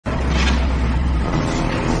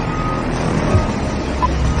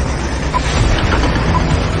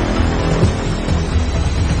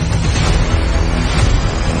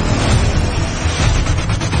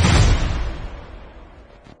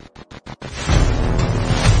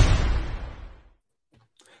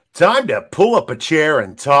Time to pull up a chair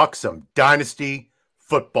and talk some Dynasty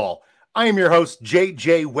football. I am your host,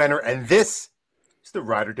 JJ Wenner, and this is the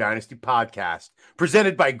Rider Dynasty podcast,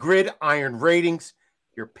 presented by Gridiron Ratings.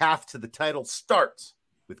 Your path to the title starts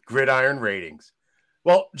with Gridiron Ratings.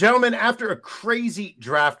 Well, gentlemen, after a crazy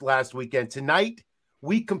draft last weekend, tonight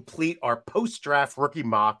we complete our post-draft rookie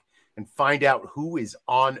mock and find out who is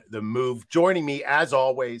on the move. Joining me, as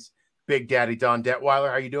always, Big Daddy Don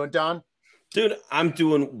Detweiler. How you doing, Don? Dude, I'm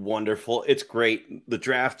doing wonderful. It's great. The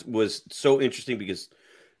draft was so interesting because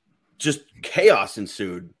just chaos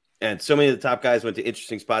ensued. And so many of the top guys went to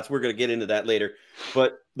interesting spots. We're going to get into that later.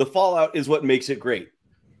 But the fallout is what makes it great.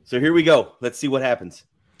 So here we go. Let's see what happens.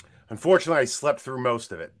 Unfortunately, I slept through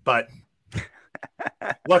most of it. But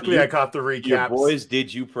luckily, I caught the recaps. Your boys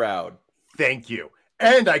did you proud. Thank you.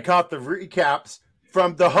 And I caught the recaps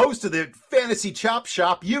from the host of the Fantasy Chop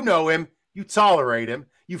Shop. You know him. You tolerate him.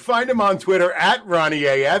 You find him on Twitter at Ronnie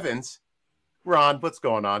A. Evans. Ron, what's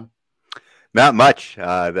going on? Not much.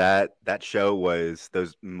 That show was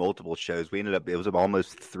those multiple shows. It was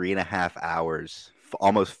almost 3.5 hours,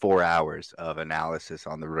 almost 4 hours of analysis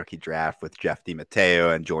on the rookie draft with Jeff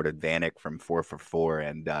DiMatteo and Jordan Vanek from 4 for 4.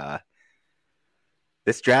 And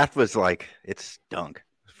this draft was like, it stunk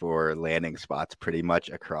for landing spots pretty much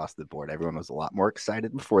across the board. Everyone was a lot more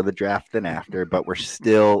excited before the draft than after, but we're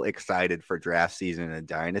still excited for draft season and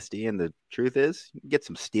Dynasty. And the truth is, you can get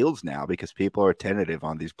some steals now because people are tentative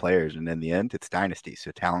on these players. And in the end, it's Dynasty, so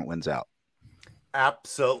talent wins out.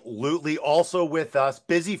 Absolutely. Also with us,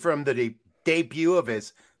 busy from the debut of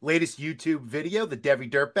his latest YouTube video, the Devi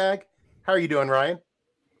Dirtbag. How are you doing, Ryan?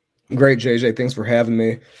 Great, JJ. Thanks for having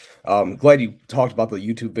me. Glad you talked about the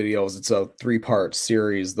YouTube videos. It's a 3-part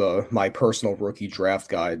series, my personal rookie draft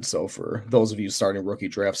guide. So for those of you starting rookie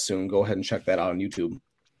draft soon, go ahead and check that out on YouTube.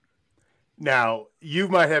 Now, you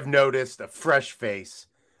might have noticed a fresh face.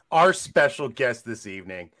 Our special guest this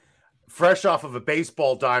evening, fresh off of a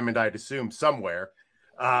baseball diamond, I'd assume, somewhere.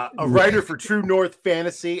 A writer for True North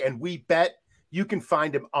Fantasy and We Bet. You can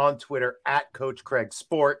find him on Twitter at Coach Craig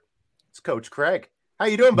Sport. It's Coach Craig. How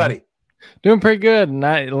you doing, buddy? Doing pretty good. And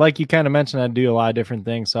like you kind of mentioned, I do a lot of different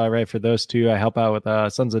things. So I write for those two. I help out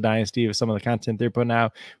with Sons of Dynasty with some of the content they're putting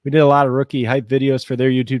out. We did a lot of rookie hype videos for their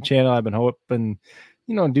YouTube channel. I've been hoping,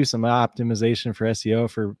 do some optimization for SEO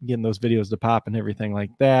for getting those videos to pop and everything like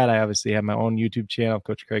that. I obviously have my own YouTube channel,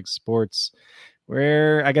 Coach Craig Sports,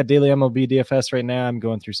 where I got daily MLB DFS right now. I'm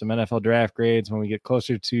going through some NFL draft grades. When we get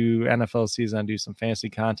closer to NFL season, I do some fantasy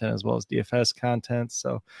content as well as DFS content.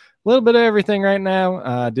 So a little bit of everything right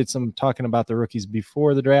now. Did some talking about the rookies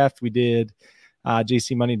before the draft. We did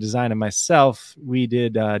JC Money Design and myself. We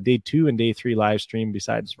did day 2 and day 3 live stream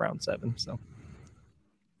besides round 7. So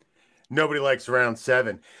nobody likes round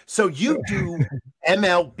 7. So you do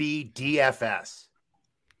MLB DFS.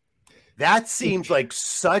 That seems like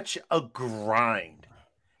such a grind.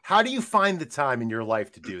 How do you find the time in your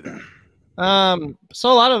life to do that?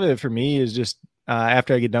 So a lot of it for me is just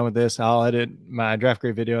after I get done with this, I'll edit my draft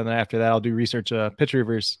grade video. And then after that, I'll do research, pitcher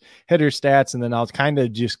versus hitter stats. And then I'll kind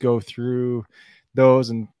of just go through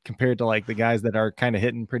those and compare it to like the guys that are kind of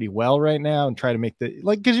hitting pretty well right now and try to make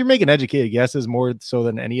because you're making educated guesses more so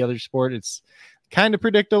than any other sport. It's kind of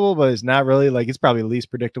predictable, but it's not really it's probably the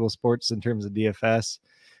least predictable sports in terms of DFS.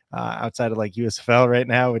 Outside of like USFL right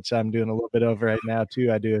now, which I'm doing a little bit of right now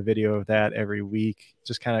too. I do a video of that every week,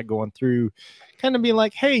 just kind of going through, kind of being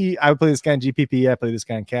like, hey, I play this guy in GPP, I play this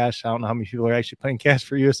guy in cash. I don't know how many people are actually playing cash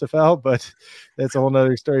for USFL, but that's a whole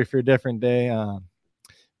nother story for a different day.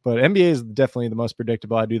 But NBA is definitely the most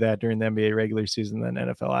predictable. I do that during the NBA regular season, then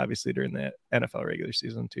NFL obviously during the NFL regular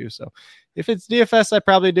season too. So if it's DFS, I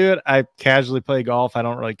probably do it. I casually play golf. I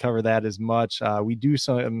don't really cover that as much. We do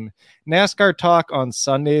some NASCAR talk on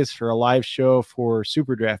Sundays for a live show for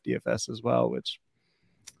Super Draft DFS as well, which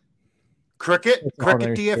cricket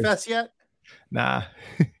DFS yet? Nah.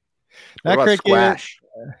 Not cricket. Squash?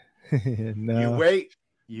 No.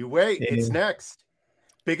 You wait. Yeah. It's next.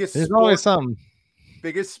 There's always something.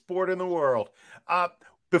 Biggest sport in the world.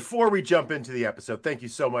 Before we jump into the episode, thank you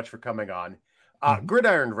so much for coming on.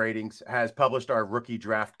 Gridiron Ratings has published our rookie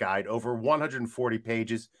draft guide, over 140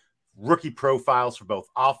 pages, rookie profiles for both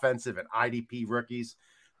offensive and IDP rookies,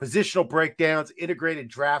 positional breakdowns, integrated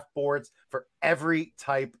draft boards for every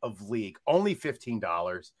type of league, only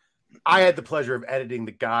 $15. I had the pleasure of editing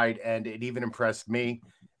the guide, and it even impressed me.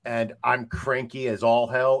 And I'm cranky as all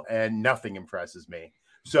hell, and nothing impresses me.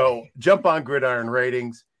 So jump on Gridiron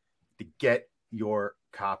Ratings to get your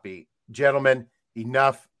copy. Gentlemen,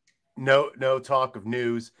 enough. No talk of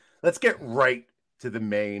news. Let's get right to the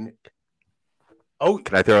main. Oh,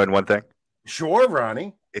 can I throw in one thing? Sure,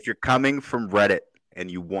 Ronnie. If you're coming from Reddit and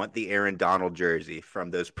you want the Aaron Donald jersey from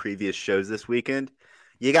those previous shows this weekend,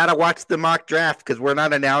 you got to watch the mock draft because we're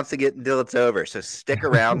not announcing it until it's over. So stick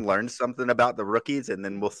around, learn something about the rookies, and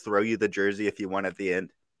then we'll throw you the jersey if you want at the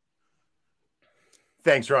end.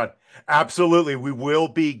 Thanks, Ron. Absolutely. We will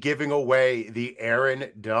be giving away the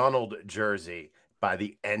Aaron Donald jersey by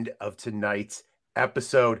the end of tonight's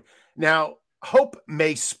episode. Now, hope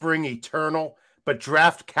may spring eternal, but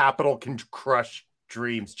draft capital can crush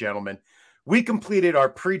dreams, gentlemen. We completed our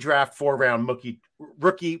pre-draft 4-round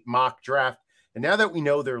rookie mock draft. And now that we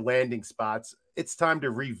know their landing spots, it's time to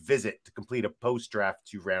revisit to complete a post-draft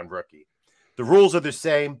 2-round rookie. The rules are the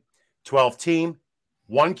same: 12-team,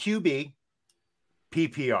 1 QB,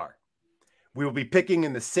 PPR. We will be picking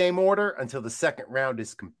in the same order until the second round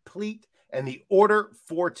is complete. And the order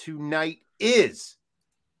for tonight is,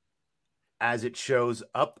 as it shows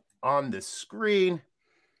up on the screen,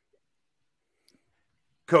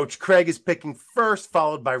 Coach Craig is picking first,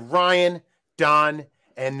 followed by Ryan, Don,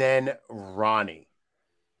 and then Ronnie.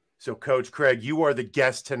 So, Coach Craig, you are the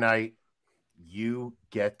guest tonight. You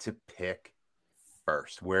get to pick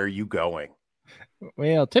first. Where are you going?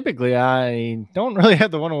 Well, typically I don't really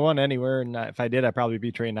have the 101 anywhere, and if I did, I'd probably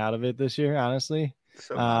be trading out of it this year, honestly.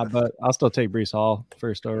 But I'll still take Breece Hall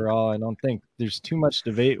first overall. I don't think there's too much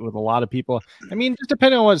debate with a lot of people. I mean, just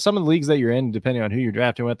depending on what some of the leagues that you're in, depending on who you're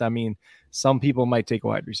drafting with. I mean, some people might take a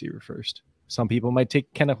wide receiver first. Some people might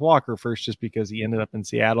take Kenneth Walker first just because he ended up in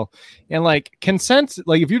Seattle. And like consensus,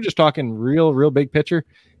 like if you're just talking real big picture,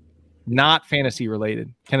 not fantasy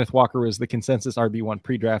related, Kenneth Walker was the consensus RB1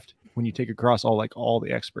 pre-draft when you take across all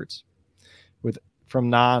the experts with from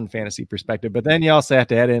non-fantasy perspective. But then you also have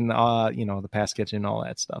to add in the pass catching and all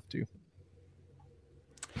that stuff too.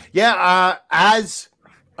 Yeah, as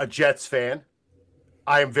a Jets fan,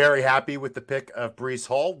 I am very happy with the pick of Breece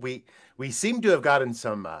Hall. We seem to have gotten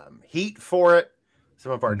some heat for it.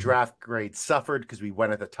 Some of our draft grades suffered because we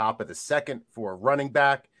went at the top of the second for a running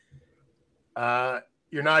back.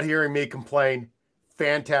 You're not hearing me complain.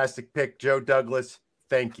 Fantastic pick, Joe Douglas.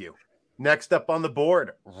 Thank you. Next up on the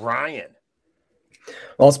board, Ryan.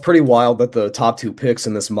 Well, it's pretty wild that the top 2 picks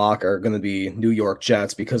in this mock are going to be New York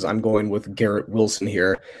Jets because I'm going with Garrett Wilson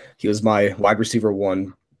here. He was my wide receiver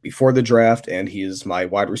 1 before the draft, and he is my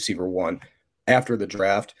wide receiver 1 after the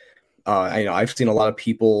draft. I've seen a lot of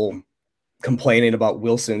people complaining about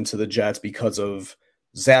Wilson to the Jets because of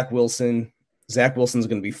Zach Wilson. Zach Wilson's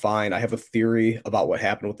going to be fine. I have a theory about what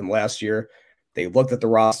happened with him last year. They looked at the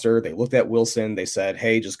roster. They looked at Wilson. They said,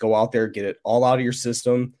 hey, just go out there, get it all out of your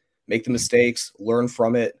system, make the mistakes, learn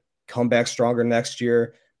from it, come back stronger next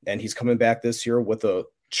year. And he's coming back this year with a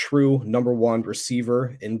true number 1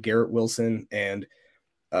 receiver in Garrett Wilson. And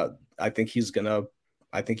I think he's going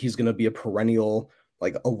to be a perennial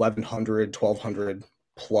like 1,100, 1,200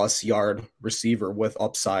 plus yard receiver with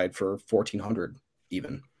upside for 1,400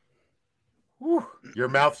 even. Whew, your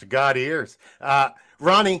mouth's got ears.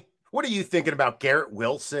 Ronnie, what are you thinking about Garrett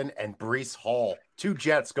Wilson and Breece Hall? 2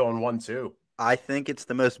 Jets going 1-2. I think it's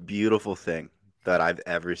the most beautiful thing that I've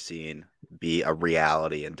ever seen be a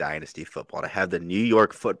reality in Dynasty football, to have the New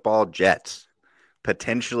York Football Jets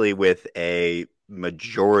potentially with a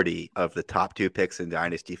majority of the top 2 picks in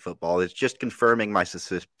Dynasty football. Is just confirming my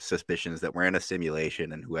suspicions that we're in a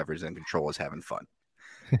simulation and whoever's in control is having fun.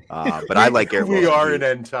 But I like Garrett Wilson. We are in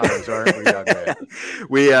end times, aren't we, young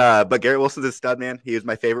man? But Garrett Wilson's a stud, man. He was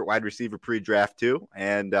my favorite wide receiver pre-draft too.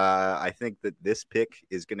 And I think that this pick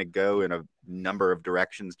is going to go in a number of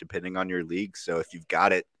directions depending on your league. So if you've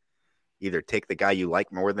got it, either take the guy you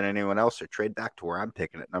like more than anyone else or trade back to where I'm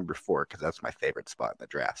picking at number 4, because that's my favorite spot in the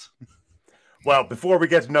drafts. Well, before we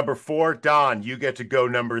get to number 4, Don, you get to go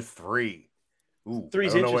number 3. Ooh,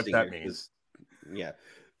 3's I don't know interesting what that means. Yeah.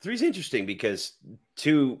 3's interesting because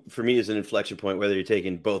 2 for me is an inflection point, whether you're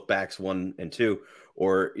taking both backs 1 and 2,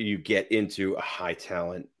 or you get into a high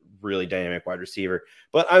talent, really dynamic wide receiver.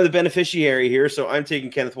 But I'm the beneficiary here, so I'm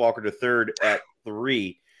taking Kenneth Walker to 3rd at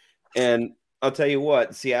 3. And I'll tell you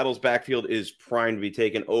what, Seattle's backfield is primed to be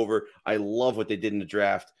taken over. I love what they did in the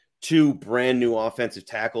draft. 2 brand new offensive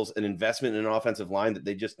tackles, an investment in an offensive line that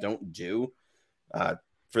they just don't do.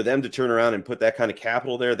 For them to turn around and put that kind of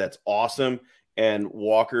capital there, that's awesome. And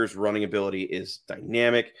Walker's running ability is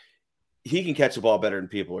dynamic. He can catch the ball better than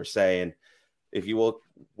people are saying. If you look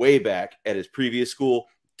way back at his previous school,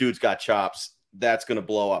 dude's got chops. That's going to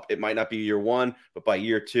blow up. It might not be year 1, but by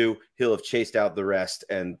year 2, he'll have chased out the rest,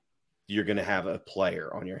 and you're going to have a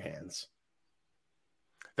player on your hands.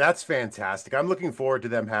 That's fantastic. I'm looking forward to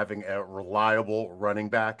them having a reliable running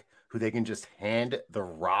back who they can just hand the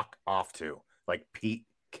rock off to, like Pete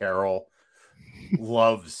Carroll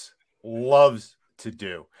loves to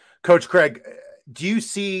do. Coach Craig, Do you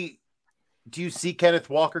see Kenneth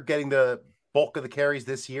Walker getting the bulk of the carries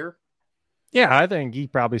this year? Yeah, I think he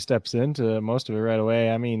probably steps into most of it right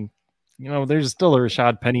away. I mean, there's still a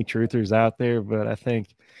Rashad Penny truthers out there, but I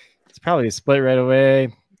think it's probably a split right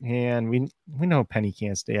away. And we know Penny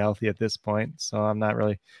can't stay healthy at this point, so I'm not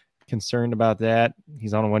really concerned about that.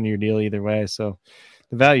 He's on a 1-year deal either way, so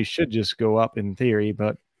the value should just go up in theory,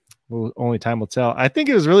 but only time will tell. I think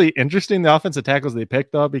it was really interesting, the offensive tackles they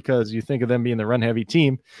picked up, because you think of them being the run-heavy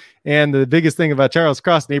team. And the biggest thing about Charles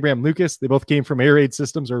Cross and Abraham Lucas, they both came from air raid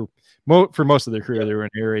systems, or for most of their career, they were in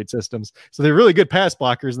air raid systems. So they're really good pass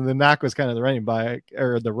blockers, and the knock was kind of the running back,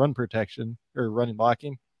 or the run protection, or running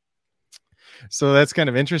blocking. So that's kind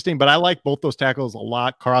of interesting, but I like both those tackles a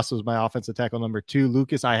lot. Cross was my offensive tackle number 2.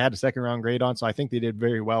 Lucas, I had a 2nd-round grade on, so I think they did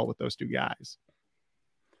very well with those 2 guys.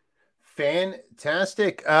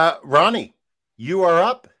 Fantastic. Ronnie, you are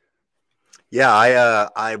up. Yeah,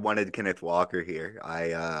 I wanted Kenneth Walker here.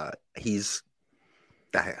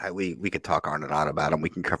 We could talk on and on about him. We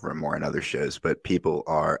can cover him more in other shows, but people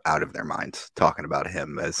are out of their minds talking about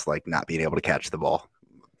him as like not being able to catch the ball.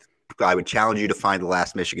 I would challenge you to find the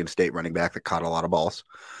last Michigan State running back that caught a lot of balls.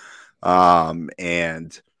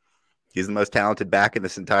 And he's the most talented back in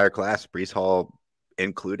this entire class, Breece Hall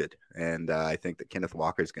included. And I think that Kenneth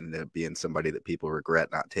Walker is going to be in somebody that people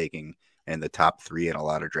regret not taking in the top 3 in a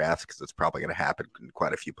lot of drafts, because it's probably going to happen in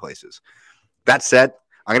quite a few places. That said,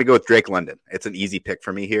 I'm going to go with Drake London. It's an easy pick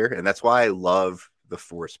for me here, and that's why I love the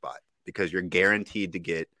 4 spot, because you're guaranteed to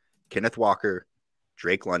get Kenneth Walker,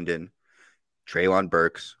 Drake London, Treylon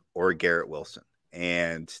Burks, or Garrett Wilson.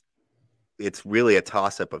 And it's really a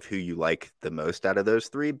toss-up of who you like the most out of those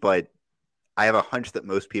 3, but I have a hunch that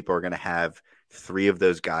most people are going to have 3 of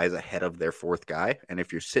those guys ahead of their 4th guy. And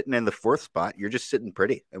if you're sitting in the 4th spot, you're just sitting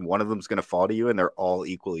pretty, and one of them is going to fall to you, and they're all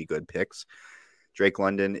equally good picks. Drake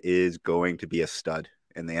London is going to be a stud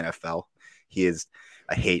in the NFL. He is,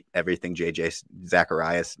 I hate everything JJ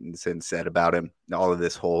Zacharias said about him. All of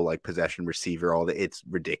this whole like possession receiver, it's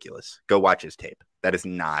ridiculous. Go watch his tape. That is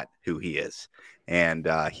not who he is. And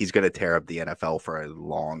he's going to tear up the NFL for a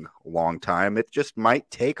long, long time. It just might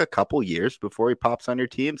take a couple years before he pops on your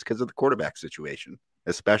teams because of the quarterback situation,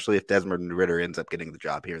 especially if Desmond Ridder ends up getting the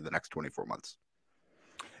job here in the next 24 months.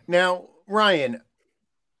 Now, Ryan,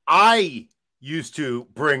 I used to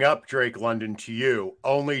bring up Drake London to you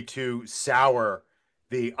only to sour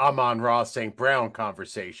the Amon-Ra St. Brown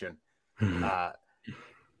conversation.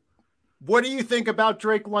 What do you think about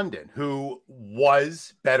Drake London, who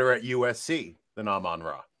was better at USC than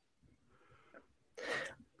Amon-Ra?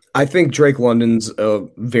 I think Drake London's a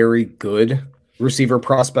very good receiver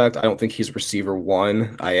prospect. I don't think he's receiver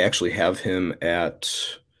 1. I actually have him at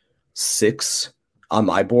 6 on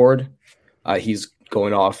my board. He's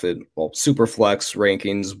going off at super flex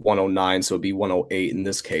rankings 109, so it'd be 108 in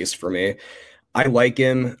this case for me. I like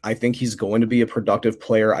him. I think he's going to be a productive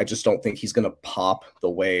player. I just don't think he's going to pop the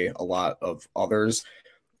way a lot of others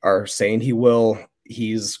are saying he will.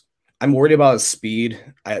 I'm worried about his speed.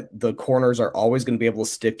 The corners are always going to be able to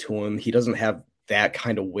stick to him. He doesn't have that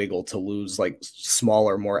kind of wiggle to lose like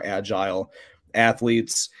smaller, more agile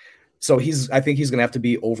athletes. So I think he's going to have to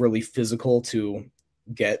be overly physical to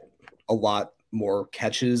get a lot more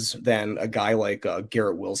catches than a guy like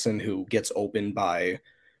Garrett Wilson, who gets open by,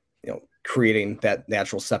 creating that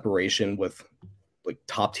natural separation with like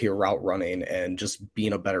top tier route running and just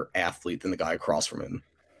being a better athlete than the guy across from him.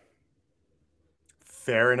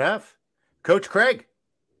 Fair enough. Coach Craig.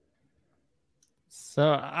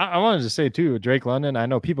 So I wanted to say too, Drake London, I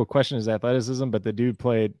know people question his athleticism, but the dude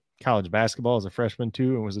played college basketball as a freshman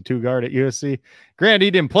too, and was a 2-guard at USC. Granted,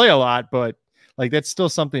 he didn't play a lot, but like that's still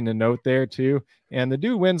something to note there too. And the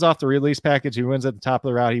dude wins off the release package. He wins at the top of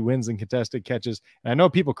the route. He wins in contested catches. And I know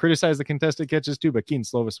people criticize the contested catches too, but Keaton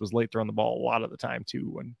Slovis was late throwing the ball a lot of the time too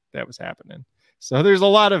when that was happening. So there's a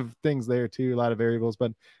lot of things there too, a lot of variables,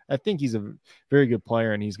 but I think he's a very good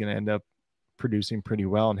player and he's going to end up producing pretty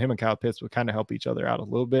well. And him and Kyle Pitts would kind of help each other out a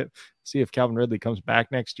little bit. See if Calvin Ridley comes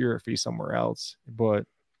back next year or if he's somewhere else. But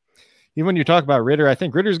even when you talk about Ridder, I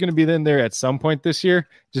think Ridder's going to be in there at some point this year,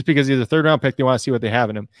 just because he's a 3rd-round pick. They want to see what they have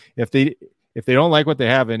in him. If they don't like what they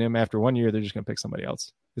have in him after 1 year, they're just going to pick somebody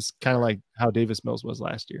else. It's kind of like how Davis Mills was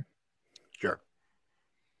last year. Sure.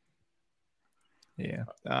 Yeah.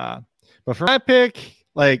 But for my pick,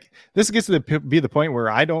 like this gets to be the point where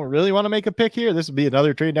I don't really want to make a pick here. This would be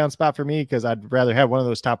another trade down spot for me because I'd rather have one of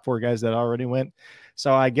those top 4 guys that already went.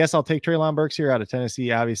 So I guess I'll take Treylon Burks here out of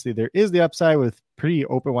Tennessee. Obviously, there is the upside with pretty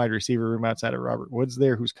open wide receiver room outside of Robert Woods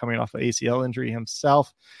there, who's coming off an ACL injury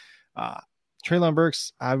himself. Treylon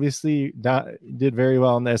Burks obviously did very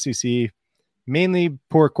well in the SEC. mainly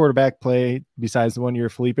poor quarterback play besides the 1 year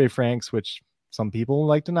Felipe Franks, which some people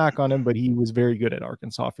like to knock on him, but he was very good at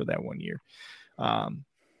Arkansas for that 1 year.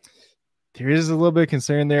 There is a little bit of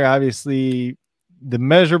concern there. Obviously, the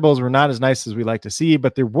measurables were not as nice as we like to see,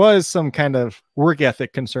 but there was some kind of work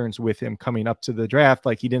ethic concerns with him coming up to the draft.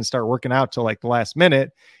 Like he didn't start working out till like the last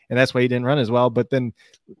minute, and that's why he didn't run as well. But then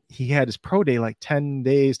he had his pro day like 10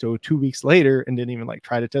 days to 2 weeks later and didn't even like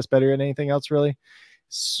try to test better than anything else really.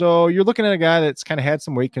 So you're looking at a guy that's kind of had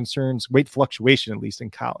some weight concerns, weight fluctuation, at least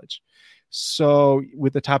in college. So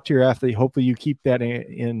with the top tier athlete, hopefully you keep that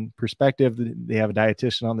in perspective. They have a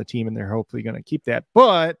dietitian on the team and they're hopefully going to keep that.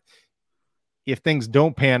 But if things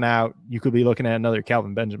don't pan out, you could be looking at another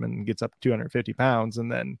Calvin Benjamin and gets up 250 pounds, and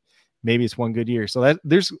then maybe it's one good year. So that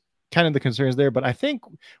there's kind of the concerns there. But I think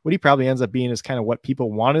what he probably ends up being is kind of what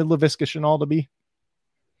people wanted Laviska Shenault to be.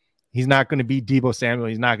 He's not going to be Deebo Samuel.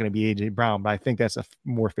 He's not going to be A.J. Brown, but I think that's a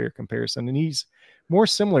more fair comparison. And he's more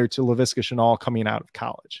similar to Laviska Shenault coming out of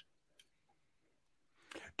college.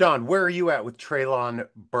 Don, where are you at with Treylon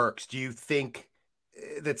Burks? Do you think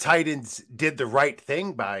the Titans did the right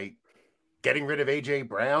thing by getting rid of A.J.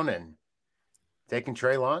 Brown and taking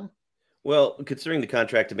Treylon? Well, considering the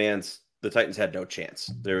contract demands, the Titans had no chance.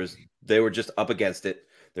 They were just up against it.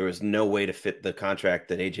 There was no way to fit the contract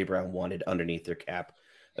that A.J. Brown wanted underneath their cap,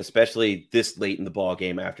 especially this late in the ball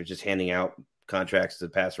game after just handing out contracts to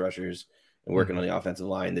pass rushers and working on the offensive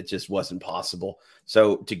line. That just wasn't possible.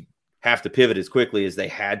 So to have to pivot as quickly as they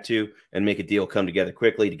had to and make a deal come together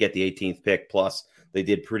quickly to get the 18th pick, plus they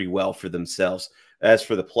did pretty well for themselves. As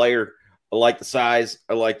for the player, I like the size.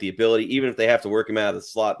 I like the ability. Even if they have to work him out of the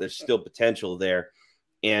slot, there's still potential there.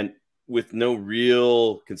 And with no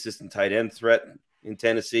real consistent tight end threat in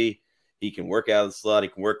Tennessee, he can work out of the slot. He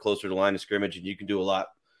can work closer to the line of scrimmage, and you can do a lot.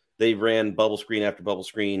 They ran bubble screen after bubble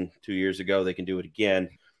screen 2 years ago. They can do it again.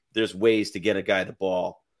 There's ways to get a guy the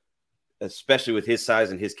ball, especially with his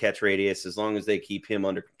size and his catch radius, as long as they keep him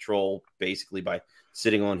under control, basically by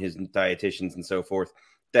sitting on his dietitians and so forth.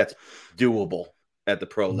 That's doable at the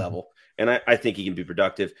pro level. And I think he can be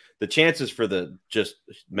productive. The chances for the just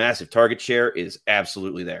massive target share is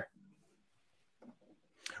absolutely there.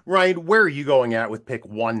 Ryan, where are you going at with pick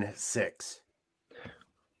 1-6?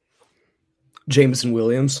 Jameson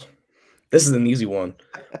Williams. This is an easy one.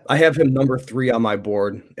 I have him number 3 on my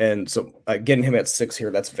board. And so getting him at 6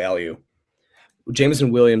 here, that's value.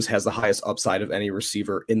 Jameson Williams has the highest upside of any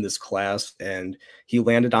receiver in this class. And he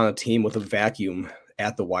landed on a team with a vacuum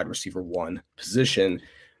at the wide receiver 1 position.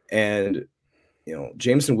 And, you know,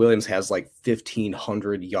 Jameson Williams has like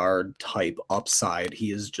 1,500 yard type upside.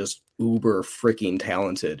 He is just uber freaking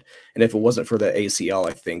talented. And if it wasn't for the ACL,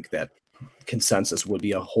 I think that consensus would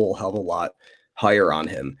be a whole hell of a lot higher on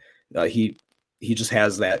him. He just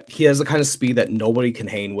has that. He has the kind of speed that nobody can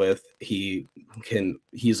hang with. He's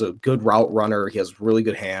a good route runner. He has really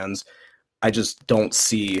good hands. I just don't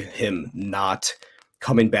see him not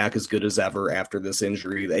coming back as good as ever after this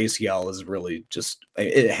injury. The ACL is really just,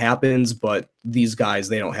 it happens, but these guys,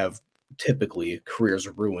 they don't have typically careers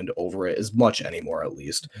ruined over it as much anymore, at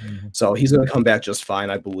least. So he's going to come back just fine,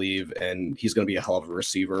 I believe, and he's going to be a hell of a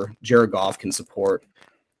receiver. Jared Goff can support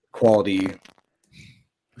quality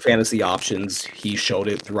fantasy options. He showed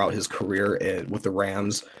it throughout his career with the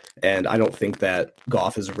Rams, and I don't think that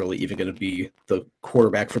Goff is really even going to be the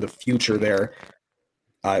quarterback for the future there.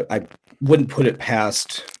 I wouldn't put it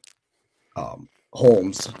past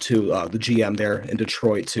Holmes to the GM there in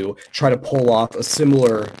Detroit to try to pull off a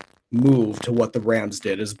similar move to what the Rams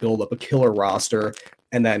did, is build up a killer roster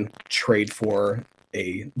and then trade for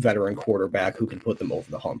a veteran quarterback who can put them over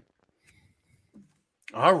the hump.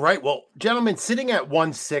 All right. Well, gentlemen, sitting at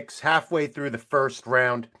 1-6, halfway through the first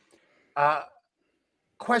round,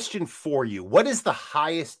 question for you. What is the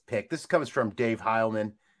highest pick? This comes from Dave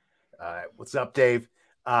Heilman. What's up, Dave?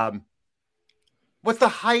 What's the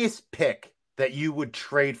highest pick that you would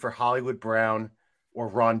trade for Hollywood Brown or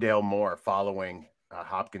Rondale Moore following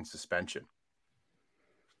Hopkins' suspension?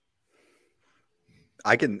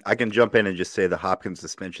 I can jump in and just say the Hopkins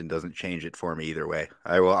suspension doesn't change it for me either way.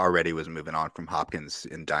 I already was moving on from Hopkins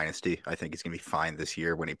in Dynasty. I think he's going to be fine this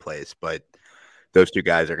year when he plays, but those two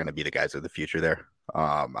guys are going to be the guys of the future there.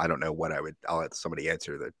 I don't know what I'll let somebody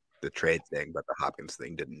answer the trade thing, but the Hopkins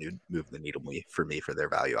thing didn't move the needle for me for their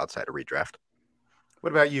value outside of redraft.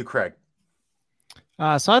 What about you, Craig?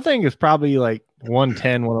 So I think it's probably like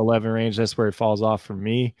 110, 111 range. That's where it falls off for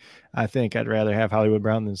me. I think I'd rather have Hollywood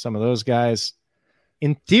Brown than some of those guys.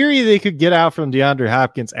 In theory, they could get out from DeAndre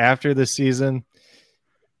Hopkins after this season.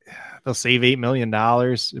 They'll save $8 million.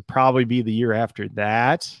 It'd probably be the year after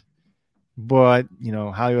that. But,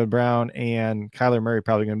 Hollywood Brown and Kyler Murray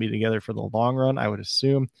probably going to be together for the long run, I would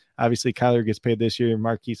assume. Obviously, Kyler gets paid this year.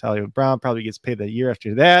 Marquise Hollywood Brown probably gets paid the year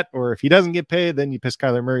after that. Or if he doesn't get paid, then you piss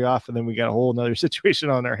Kyler Murray off, and then we got a whole other situation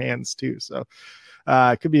on our hands too. So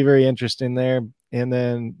it could be very interesting there. And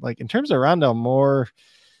then, in terms of Rondale Moore,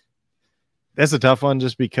 that's a tough one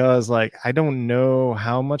just because, I don't know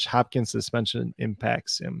how much Hopkins suspension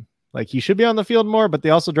impacts him. He should be on the field more, but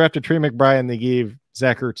they also drafted Trey McBride and they gave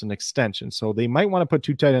Zach Ertz an extension. So they might want to put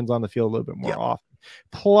 2 tight ends on the field a little bit more often.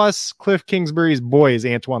 Plus, Cliff Kingsbury's boy is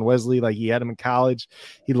Antoine Wesley. He had him in college.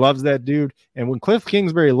 He loves that dude. And when Cliff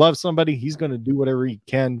Kingsbury loves somebody, he's going to do whatever he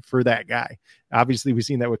can for that guy. Obviously, we've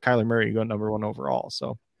seen that with Kyler Murray going number 1 overall.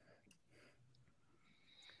 So,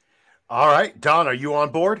 all right, Don, are you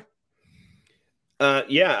on board?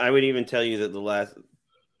 Yeah, I would even tell you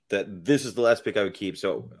that this is the last pick I would keep.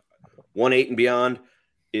 So 1-8 and beyond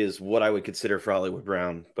is what I would consider for Hollywood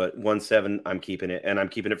Brown, but 1-7, I'm keeping it, and I'm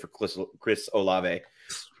keeping it for Chris Olave.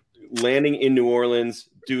 Landing in New Orleans,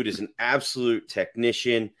 dude is an absolute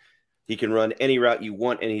technician. He can run any route you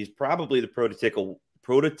want, and he's probably the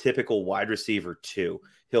prototypical wide receiver too.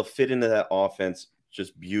 He'll fit into that offense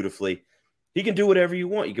just beautifully. He can do whatever you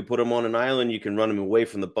want. You can put him on an island. You can run him away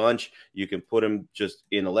from the bunch. You can put him just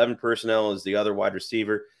in 11 personnel as the other wide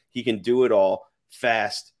receiver. He can do it all.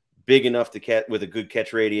 Fast, big enough to catch with a good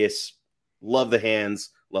catch radius. Love the hands.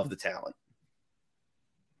 Love the talent.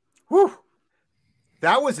 Whew.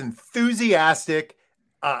 That was enthusiastic.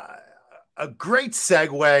 A great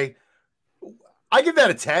segue. I give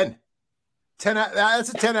that a 10. That's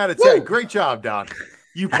a 10 out of 10. Woo! Great job, Don.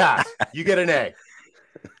 You pass. You get an A.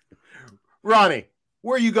 Ronnie,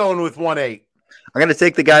 where are you going with 1-8? I'm going to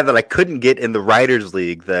take the guy that I couldn't get in the Writers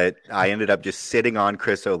League that I ended up just sitting on,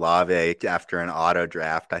 Chris Olave, after an auto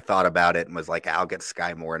draft. I thought about it and was like, I'll get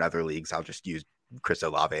Sky Moore in other leagues. I'll just use Chris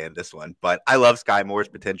Olave in this one. But I love Sky Moore's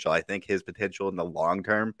potential. I think his potential in the long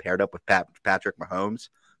term, paired up with Patrick Mahomes,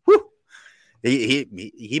 whew,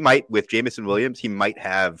 he might, with Jameson Williams, he might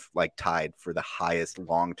have tied for the highest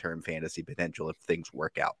long-term fantasy potential if things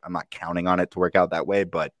work out. I'm not counting on it to work out that way,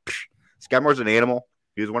 but Sky Moore's an animal.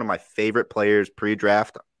 He was one of my favorite players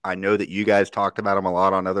pre-draft. I know that you guys talked about him a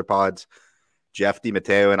lot on other pods. Jeff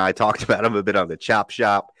DiMatteo and I talked about him a bit on the Chop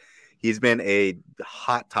Shop. He's been a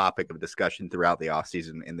hot topic of discussion throughout the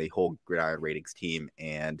offseason in the whole Gridiron Ratings team,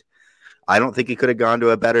 and I don't think he could have gone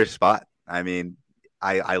to a better spot. I mean,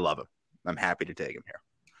 I love him. I'm happy to take him here.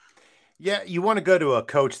 Yeah, you want to go to a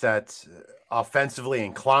coach that's offensively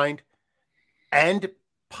inclined and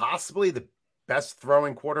possibly the best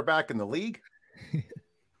throwing quarterback in the league.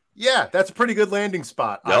 Yeah, that's a pretty good landing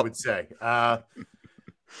spot, yep. I would say.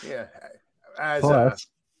 Yeah.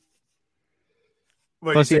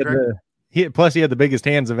 Plus, he had the biggest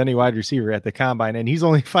hands of any wide receiver at the combine, and he's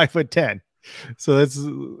only 5'10". So that's,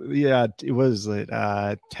 it was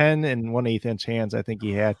 10 and 1/8 inch hands I think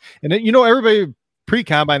he had. And then, everybody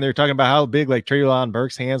pre-combine, they were talking about how big Treylon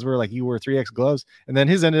Burks' hands were, he wore 3X gloves, and then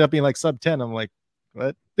his ended up being sub 10. I'm like,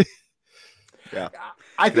 what? Yeah.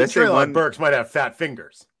 I think Treylon Burks might have fat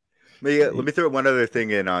fingers. Let me throw one other thing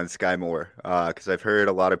in on Sky Moore, because I've heard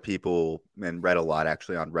a lot of people and read a lot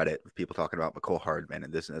actually on Reddit, people talking about McCole Hardman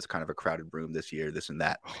and this, and it's kind of a crowded room this year, this and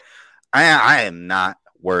that. I am not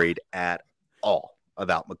worried at all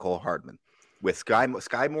about McCole Hardman. With Sky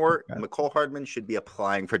Moore, McCole Hardman should be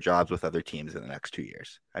applying for jobs with other teams in the next 2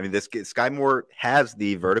 years. I mean, Sky Moore has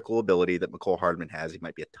the vertical ability that McCole Hardman has. He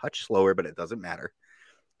might be a touch slower, but it doesn't matter.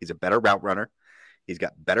 He's a better route runner. He's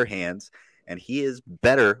got better hands, and he is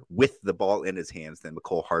better with the ball in his hands than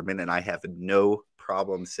McCole Hardman, and I have no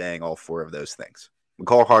problem saying all four of those things.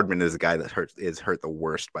 McCole Hardman is the guy that is hurt the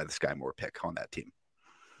worst by the Sky Moore pick on that team.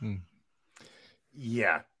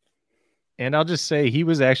 Yeah. And I'll just say he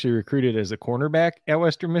was actually recruited as a cornerback at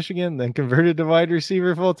Western Michigan, then converted to wide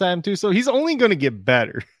receiver full-time too. So he's only going to get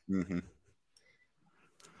better. Mm-hmm.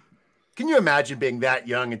 Can you imagine being that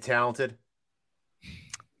young and talented?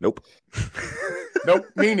 Nope. Nope,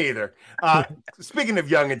 me neither. Speaking of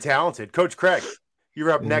young and talented, Coach Craig,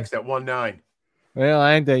 you're up next at 1-9. Well,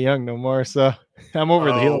 I ain't that young no more, so I'm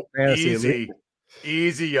over the hill of fantasy.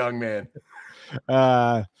 Easy, young man.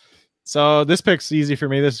 So this pick's easy for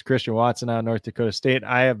me. This is Christian Watson out of North Dakota State.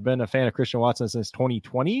 I have been a fan of Christian Watson since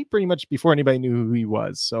 2020, pretty much before anybody knew who he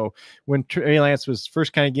was. So when Trey Lance was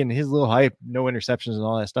first kind of getting his little hype, no interceptions and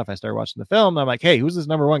all that stuff, I started watching the film. And I'm like, hey, who's this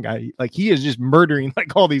number one guy? He is just murdering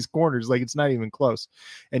all these corners. It's not even close.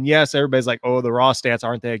 And yes, everybody's like, oh, the raw stats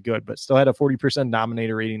aren't that good, but still had a 40%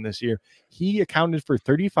 dominator rating this year. He accounted for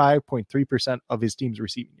 35.3% of his team's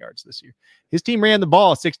receiving yards this year. His team ran the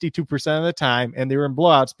ball 62% of the time, and they were in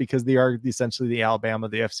blowouts because they are essentially the Alabama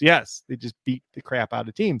of the FCS. They just beat the crap out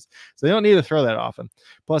of teams. So they don't need to throw that often.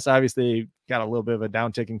 Plus, obviously, got a little bit of a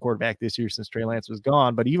downtick in quarterback this year since Trey Lance was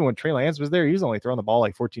gone. But even when Trey Lance was there, he was only throwing the ball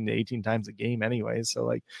like 14 to 18 times a game anyways. So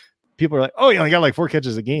like people are like, oh, he only got like 4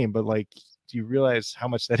 catches a game. But like, do you realize how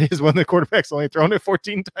much that is when the quarterback's only thrown it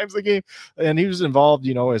 14 times a game? And he was involved,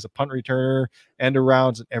 you know, as a punt returner, end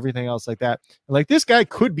arounds, and everything else like that. And like this guy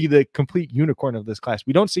could be the complete unicorn of this class.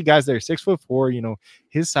 We don't see guys that are 6'4", you know,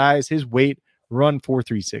 his size, his weight, run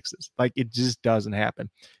 4.36s. Like it just doesn't happen.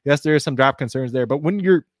 Yes, there are some drop concerns there, but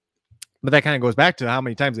but that kind of goes back to how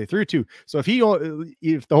many times they threw to. So if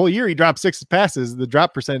the whole year he dropped 6 passes, the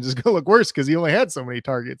drop percentage is going to look worse because he only had so many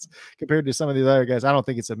targets compared to some of the other guys. I don't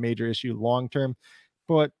think it's a major issue long-term,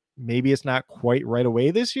 but maybe it's not quite right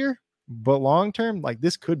away this year, but long-term, like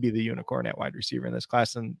this could be the unicorn at wide receiver in this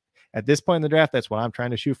class. And at this point in the draft, that's what I'm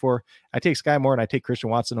trying to shoot for. I take Sky Moore and I take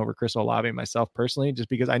Christian Watson over Chris Olave myself personally, just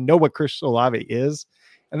because I know what Chris Olave is.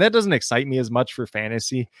 And that doesn't excite me as much for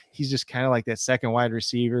fantasy. He's just kind of like that second wide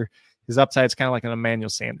receiver. His upside is kind of like an Emmanuel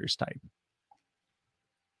Sanders type.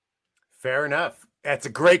 Fair enough. That's a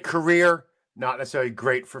great career, not necessarily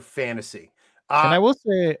great for fantasy. And I will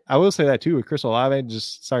say that too with Chris Olave.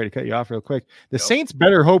 Just sorry to cut you off real quick. The Saints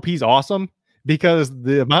better hope he's awesome, because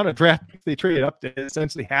the amount of draft picks they traded up to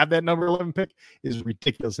essentially have that number 11 pick is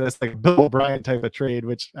ridiculous. That's like a Bill O'Brien type of trade,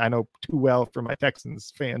 which I know too well for my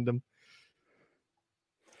Texans fandom.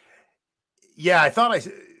 Yeah, I thought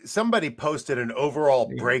somebody posted an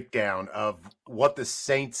overall breakdown of what the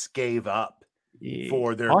Saints gave up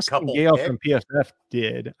for their Austin couple Gale picks. from PFF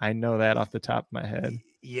did. I know that off the top of my head.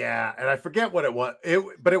 Yeah, and I forget what it was.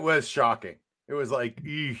 But it was shocking. It was like,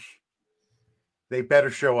 eesh, they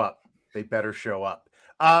better show up. They better show up.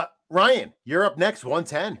 Ryan, you're up next,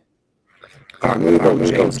 110. I'm going to go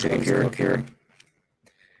James Cook here.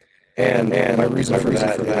 And my reason for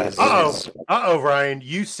that is... Uh-oh, Ryan,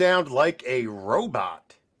 you sound like a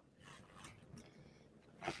robot.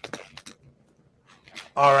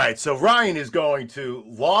 All right, so Ryan is going to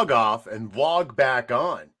log off and log back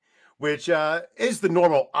on, which is the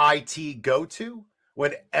normal IT go-to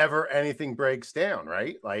whenever anything breaks down,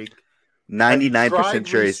 right? Like 99%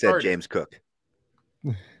 sure he said James Cook.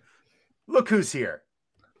 Look who's here.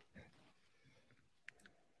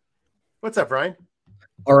 What's up, Ryan?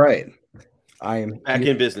 All right. I am back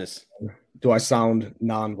in business. Do I sound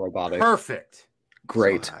non-robotic? Perfect.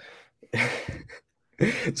 Great.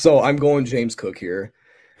 So I'm going James Cook here.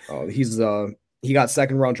 He got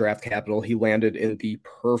second round draft capital. He landed in the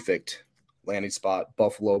perfect landing spot,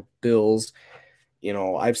 Buffalo Bills. You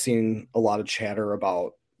know, I've seen a lot of chatter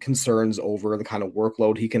about concerns over the kind of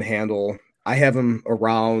workload he can handle. I have him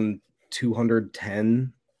around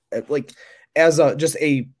 210. Like as just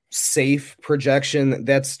a safe projection,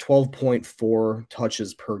 that's 12.4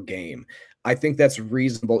 touches per game. I think that's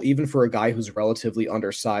reasonable, even for a guy who's relatively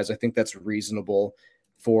undersized. I think that's reasonable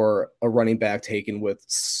for a running back taken with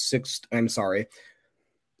second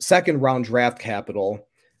round draft capital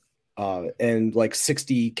and like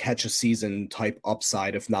 60 catch a season type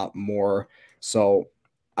upside, if not more. So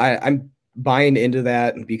I'm buying into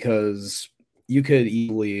that, because you could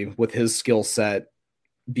easily, with his skill set,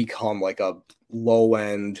 become like a low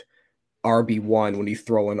end RB1 when you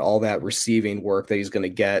throw in all that receiving work that he's going to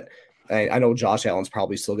get. I know Josh Allen's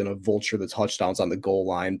probably still going to vulture the touchdowns on the goal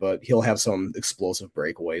line, but he'll have some explosive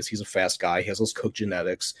breakaways. He's a fast guy. He has those Cook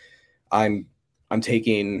genetics. I'm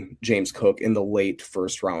taking James Cook in the late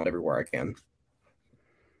first round everywhere I can.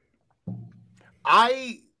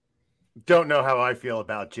 I don't know how I feel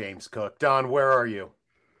about James Cook. Don, where are you?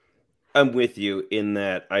 I'm with you in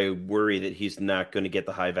that I worry that he's not going to get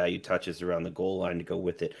the high value touches around the goal line to go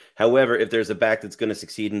with it. However, if there's a back that's going to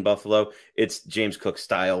succeed in Buffalo, it's James Cook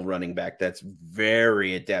style running back that's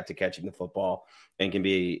very adept to catching the football and can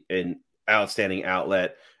be an outstanding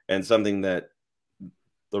outlet and something that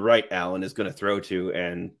the right Allen is going to throw to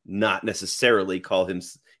and not necessarily call him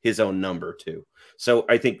his own number to. So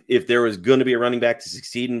I think if there was going to be a running back to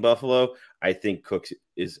succeed in Buffalo, I think Cook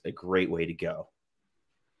is a great way to go.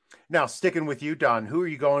 Now, sticking with you, Don, who are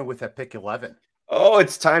you going with at pick 11? Oh,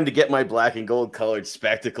 it's time to get my black and gold colored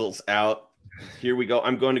spectacles out. Here we go.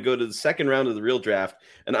 I'm going to go to the second round of the real draft,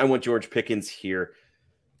 and I want George Pickens here.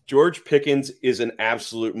 George Pickens is an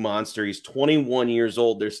absolute monster. He's 21 years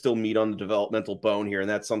old. There's still meat on the developmental bone here, and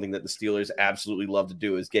that's something that the Steelers absolutely love to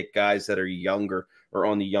do, is get guys that are younger or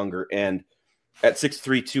on the younger end. At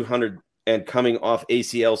 6'3", 200, and coming off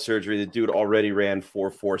ACL surgery, the dude already ran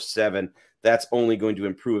 4.47. That's only going to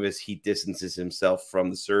improve as he distances himself from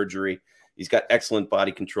the surgery. He's got excellent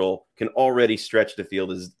body control, can already stretch the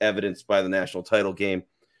field, as evidenced by the national title game.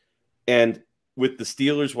 And with the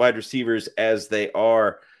Steelers wide receivers as they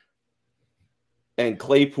are, and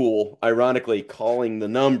Claypool, ironically, calling the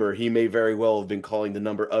number, he may very well have been calling the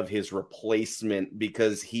number of his replacement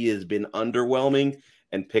because he has been underwhelming,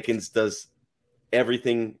 and Pickens does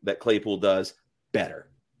everything that Claypool does better.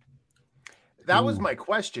 That was my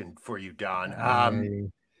question for you, Don.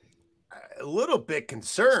 A little bit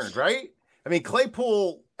concerned, right? I mean,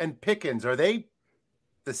 Claypool and Pickens, are they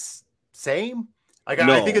the same? Like,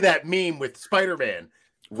 no. I think of that meme with Spider-Man.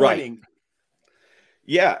 Right.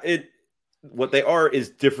 Yeah, what they are is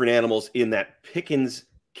different animals in that Pickens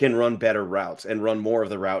can run better routes and run more of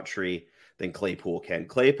the route tree than Claypool can.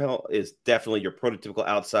 Claypool is definitely your prototypical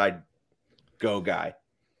outside go guy.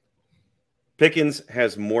 Pickens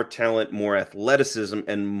has more talent, more athleticism,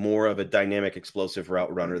 and more of a dynamic, explosive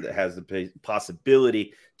route runner that has the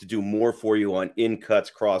possibility to do more for you on in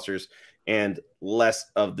cuts, crossers, and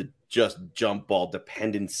less of the just jump ball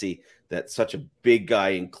dependency that such a big guy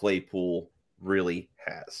in Claypool really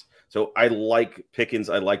has. So I like Pickens.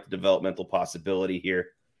 I like the developmental possibility here.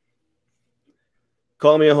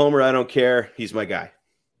 Call me a homer. I don't care. He's my guy.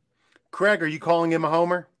 Craig, are you calling him a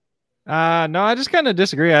homer? No, I just kind of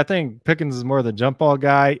disagree. I think Pickens is more the jump ball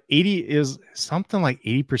guy.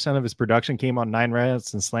 80% of his production came on 9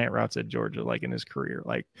 routes and slant routes at Georgia, like in his career.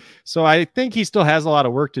 So I think he still has a lot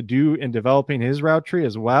of work to do in developing his route tree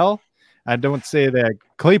as well. I don't say that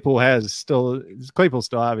Claypool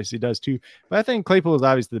still obviously does too, but I think Claypool is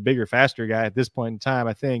obviously the bigger, faster guy at this point in time.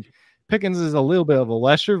 I think Pickens is a little bit of a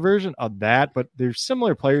lesser version of that, but they're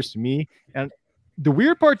similar players to me. And the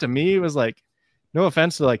weird part to me was no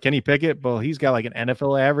offense to Kenny Pickett, but he's got an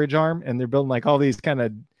NFL average arm, and they're building all these kind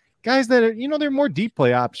of guys that are, they're more deep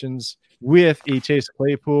play options with a Chase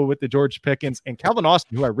Claypool, with the George Pickens, and Calvin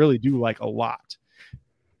Austin, who I really do like a lot.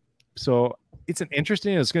 So it's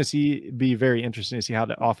going to be very interesting to see how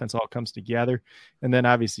the offense all comes together. And then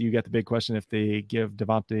obviously you got the big question if they give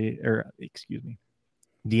Deontay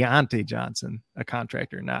Johnson a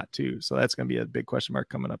contract or not too. So that's going to be a big question mark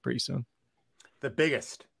coming up pretty soon. The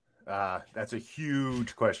biggest. That's a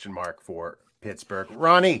huge question mark for Pittsburgh.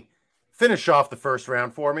 Ronnie, finish off the first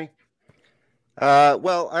round for me.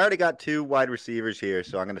 Well, I already got 2 wide receivers here,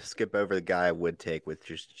 so I'm going to skip over the guy I would take with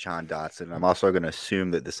just Sean Dotson. I'm also going to assume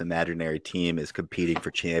that this imaginary team is competing for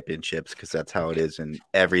championships because that's how it is in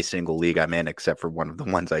every single league I'm in, except for one of the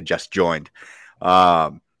ones I just joined.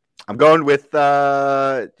 I'm going with,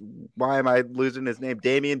 why am I losing his name?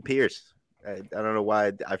 Dameon Pierce. I don't know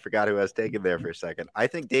why I forgot who I was taking there for a second. I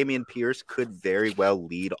think Dameon Pierce could very well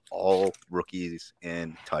lead all rookies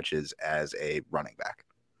in touches as a running back.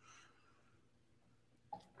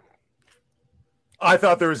 I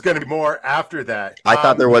thought there was going to be more after that. I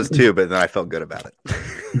thought there was too, but then I felt good about it.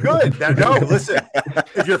 Good. Listen,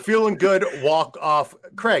 if you're feeling good, walk off.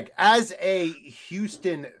 Craig, as a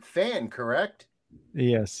Houston fan, correct?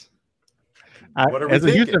 Yes. As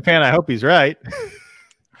a Houston fan, I hope he's right.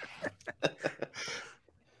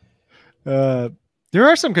 There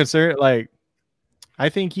are some concerns. I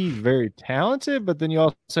think he's very talented, but then you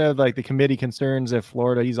also have the committee concerns at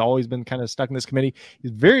Florida. He's always been kind of stuck in this committee. He's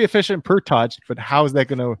very efficient per touch, but how is that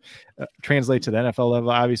going to translate to the NFL level?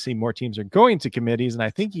 Obviously, more teams are going to committees, and I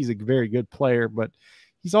think he's a very good player, but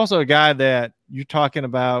he's also a guy that you're talking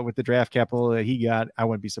about with the draft capital that he got. I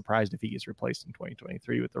wouldn't be surprised if he gets replaced in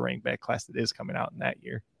 2023 with the running back class that is coming out in that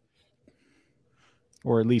year,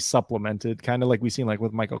 or at least supplemented, kind of like we've seen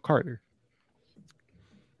with Michael Carter.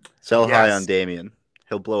 Sell high on Dameon.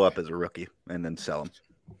 He'll blow up as a rookie and then sell him.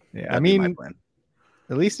 Yeah, that'd be my plan.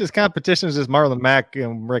 At least his competition is just Marlon Mack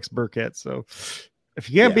and Rex Burkhead. So if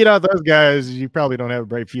you can't beat out those guys, you probably don't have a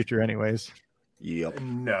bright future anyways. Yep.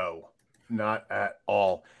 No, not at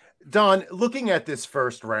all. Don, looking at this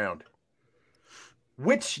first round,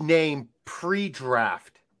 which name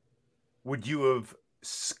pre-draft would you have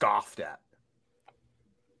scoffed at?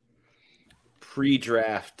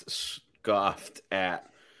 Pre-draft scoffed at.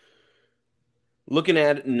 Looking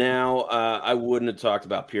at it now, I wouldn't have talked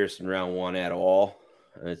about Pierce in round 1 at all.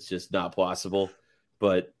 It's just not possible.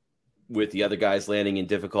 But with the other guys landing in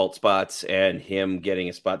difficult spots and him getting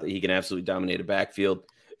a spot that he can absolutely dominate a backfield,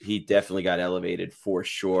 he definitely got elevated for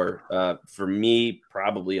sure. For me,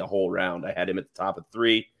 probably a whole round. I had him at the top of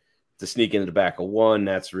 3 to sneak into the back of 1.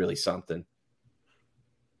 That's really something.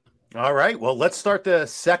 All right. Well, let's start the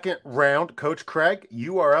second round. Coach Craig,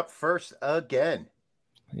 you are up first again.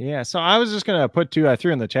 Yeah, so I was just going to put 2. I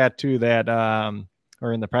threw in the chat too that,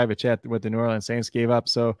 or in the private chat, what the New Orleans Saints gave up.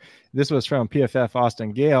 So this was from PFF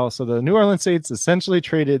Austin Gale. So the New Orleans Saints essentially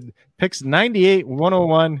traded picks 98,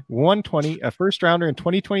 101, 120, a first rounder in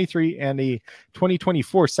 2023, and a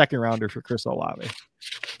 2024 second rounder for Chris Olave.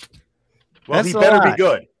 Well, That's he a better be lot.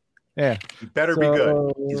 good. Yeah. He better be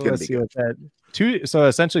good. He's going to be good. What's that. So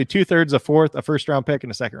essentially 2/3, a fourth, a first-round pick,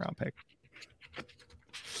 and a second-round pick.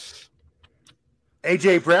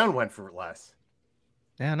 A.J. Brown went for less.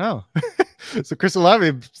 Yeah, no. So Chris Olave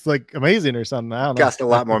is like amazing or something. I don't know. Cost a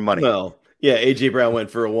lot more money. No. Yeah, A.J. Brown went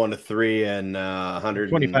for a 1-3 and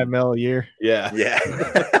 25 mil a year. Yeah. Yeah.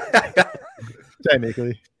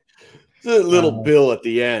 Technically. It's a little bill at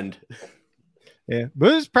the end. Yeah,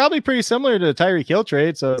 but it's probably pretty similar to the Tyreek Hill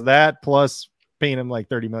trade. So that plus paying him like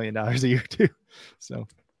 $30 million a year too. So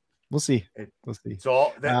we'll see. We'll see.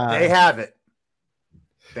 So they have it.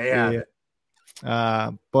 They have it.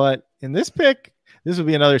 But in this pick, this would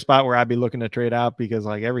be another spot where I'd be looking to trade out because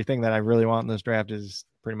like everything that I really want in this draft is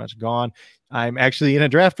pretty much gone. I'm actually in a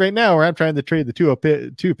draft right now where I'm trying to trade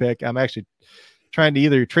the 2 pick. I'm actually trying to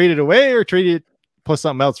either trade it away or trade it plus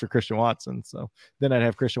something else for Christian Watson. So then I'd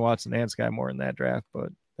have Christian Watson and Sky Moore in that draft, but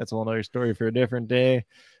that's a whole other story for a different day.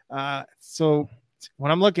 So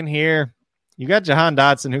when I'm looking here, you got Jahan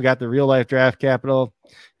Dotson, who got the real life draft capital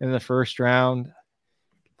in the first round.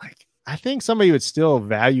 Like, I think somebody would still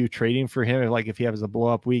value trading for him. Like if he has a blow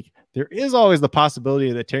up week, there is always the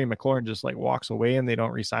possibility that Terry McLaurin just like walks away and they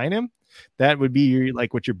don't re-sign him. That would be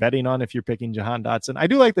like what you're betting on if you're picking Jahan Dotson. I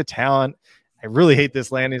do like the talent. I really hate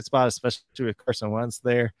this landing spot, especially with Carson Wentz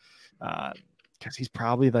there, because he's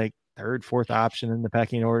probably like third, fourth option in the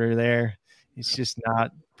pecking order there. It's just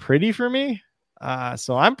not pretty for me.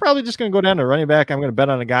 So I'm probably just going to go down to running back. I'm going to bet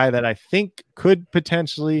on a guy that I think could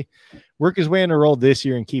potentially work his way in a role this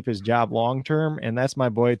year and keep his job long term, and that's my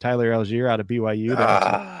boy Tyler Algier out of BYU.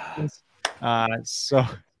 So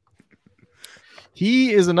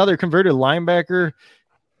he is another converted linebacker.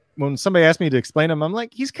 When somebody asked me to explain him, I'm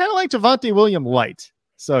like, he's kind of like Javonte Williams light.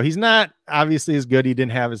 So he's not obviously as good. He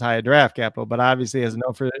didn't have as high a draft capital, but obviously has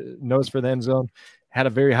nose for the end zone, had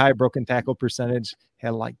a very high broken tackle percentage,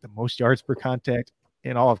 had like the most yards per contact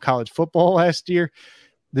in all of college football last year.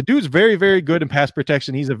 The dude's very, very good in pass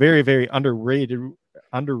protection. He's a very, very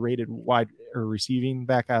underrated wide or receiving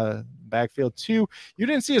backfield too. You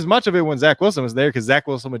didn't see as much of it when Zach Wilson was there because Zach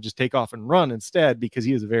Wilson would just take off and run instead because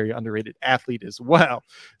he is a very underrated athlete as well.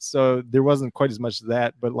 So there wasn't quite as much of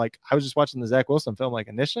that. But like I was just watching the Zach Wilson film like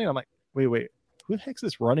initially, and I'm like, wait, who the heck's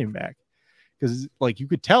this running back? Because like you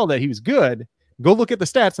could tell that he was good. Go look at the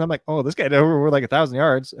stats, and I'm like, oh, this guy over like 1,000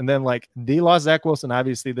 yards. And then like they lost Zach Wilson.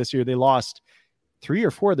 Obviously this year they lost 3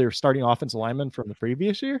 or 4 their starting offensive linemen from the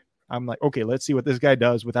previous year. I'm like, okay, let's see what this guy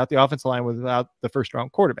does without the offensive line, without the first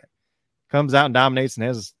round quarterback. Comes out and dominates and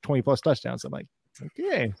has 20 plus touchdowns. I'm like,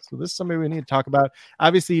 okay, so this is somebody we need to talk about.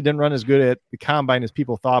 Obviously, he didn't run as good at the combine as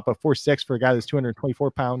people thought, but 4.6 for a guy that's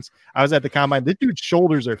 224 pounds. I was at the combine. This dude's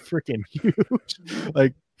shoulders are freaking huge.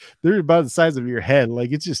 Like they're about the size of your head.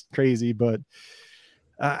 Like it's just crazy. But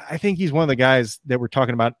I think he's one of the guys that we're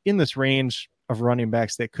talking about in this range of running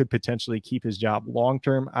backs that could potentially keep his job long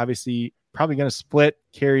term. Obviously, probably going to split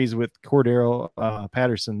carries with Cordero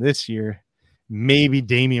Patterson this year. Maybe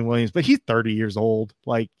Damian Williams, but he's 30 years old.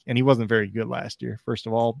 And he wasn't very good last year, first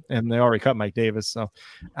of all. And they already cut Mike Davis. So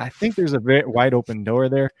I think there's a very wide open door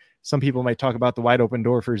there. Some people might talk about the wide open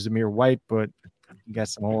door for Zamir White, but you got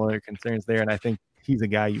some whole other concerns there. And I think he's a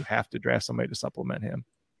guy you have to draft somebody to supplement him.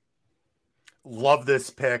 Love this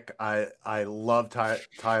pick. I love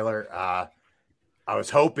Tyler. I was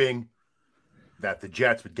hoping that the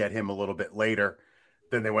Jets would get him a little bit later.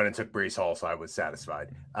 Then they went and took Breece Hall, so I was satisfied.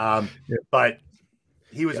 But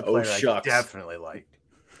he was a player I definitely liked.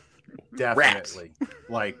 Definitely.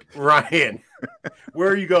 Like, Ryan, where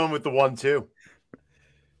are you going with the 1-2?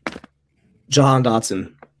 Jahan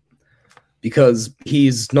Dotson. Because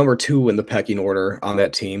he's number 2 in the pecking order on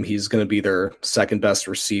that team. He's going to be their second best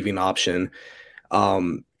receiving option.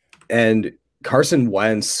 And Carson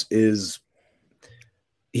Wentz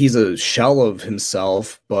he's a shell of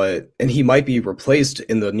himself, and he might be replaced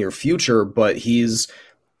in the near future, but he's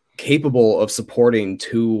capable of supporting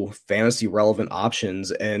 2 fantasy relevant options.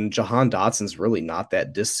 And Jahan Dotson's really not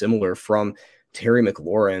that dissimilar from Terry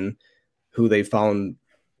McLaurin, who they found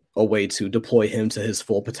a way to deploy him to his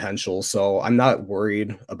full potential. So I'm not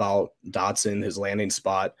worried about Dotson, his landing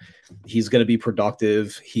spot. He's going to be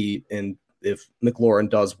productive. And if McLaurin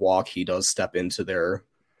does walk, he does step into their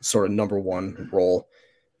sort of number 1 role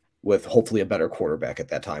with hopefully a better quarterback at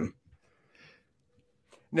that time.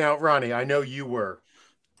 Now, Ronnie, I know you were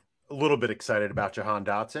a little bit excited about Jahan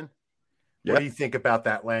Dotson. What do you think about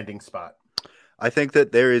that landing spot? I think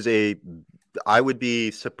that I would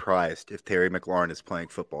be surprised if Terry McLaurin is playing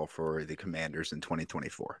football for the Commanders in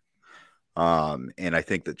 2024. And I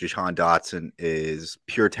think that Jahan Dotson is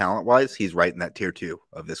pure talent-wise. He's right in that tier 2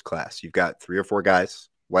 of this class. You've got 3 or 4 guys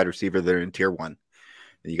wide receiver that are in tier 1.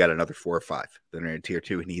 And you got another 4 or 5 that are in tier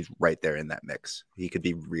 2, and he's right there in that mix. He could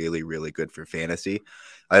be really, really good for fantasy.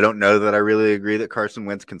 I don't know that I really agree that Carson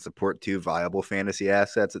Wentz can support 2 viable fantasy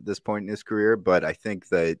assets at this point in his career, but I think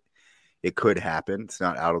that it could happen. It's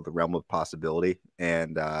not out of the realm of possibility.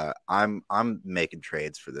 And I'm making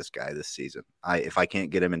trades for this guy this season. If I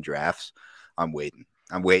can't get him in drafts, I'm waiting.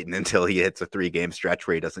 I'm waiting until he hits a 3-game stretch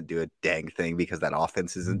where he doesn't do a dang thing because that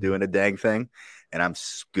offense isn't doing a dang thing. And I'm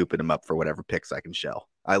scooping him up for whatever picks I can shell.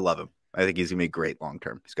 I love him. I think he's going to be great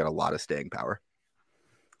long-term. He's got a lot of staying power.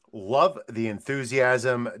 Love the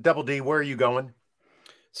enthusiasm. Double D, where are you going?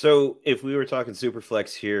 So if we were talking super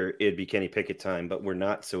flex here, it'd be Kenny Pickett time, but we're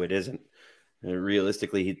not, so it isn't. And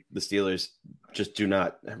realistically, the Steelers just do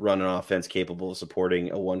not run an offense capable of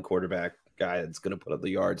supporting a 1 quarterback guy that's going to put up the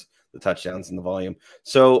yards, the touchdowns, and the volume.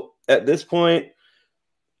 So at this point,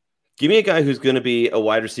 give me a guy who's going to be a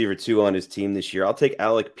wide receiver 2 on his team this year. I'll take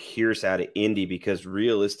Alec Pierce out of Indy because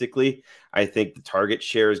realistically, I think the target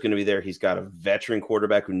share is going to be there. He's got a veteran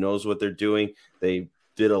quarterback who knows what they're doing. They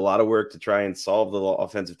did a lot of work to try and solve the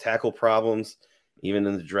offensive tackle problems, even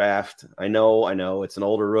in the draft. I know it's an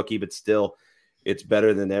older rookie, but still, it's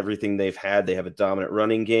better than everything they've had. They have a dominant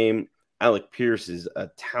running game. Alec Pierce is a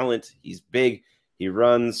talent. He's big. He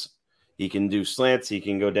runs. He can do slants. He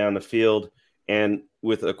can go down the field. And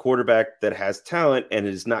with a quarterback that has talent and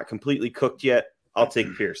is not completely cooked yet, I'll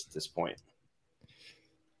take Pierce at this point.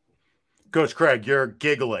 Coach Craig, you're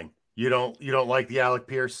giggling. You don't like the Alec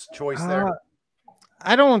Pierce choice there?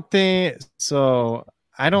 I don't think so.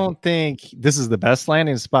 I don't think this is the best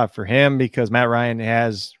landing spot for him because Matt Ryan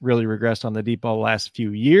has really regressed on the deep ball the last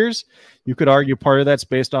few years. You could argue part of that's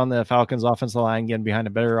based on the Falcons' offensive line. Getting behind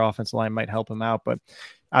a better offensive line might help him out, but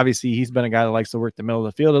obviously he's been a guy that likes to work the middle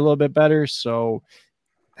of the field a little bit better. So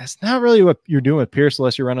that's not really what you're doing with Pierce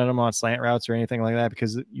unless you're running him on slant routes or anything like that,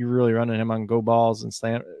 because you're really running him on go balls and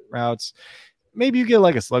slant routes. Maybe you get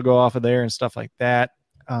like a sluggo off of there and stuff like that.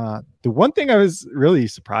 The one thing I was really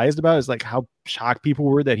surprised about is like how shocked people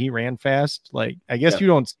were that he ran fast. Like, I guess you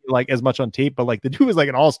don't see like as much on tape, but like the dude was like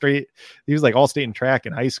he was like all state in track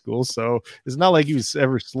in high school. So it's not like he was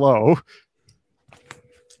ever slow.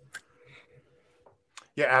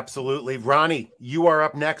 Yeah, absolutely. Ronnie, you are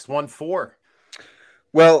up next, 1-4.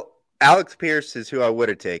 Well, Alex Pierce is who I would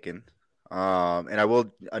have taken. And I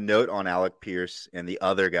will a note on Alec Pierce and the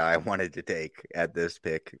other guy I wanted to take at this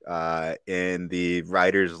pick in the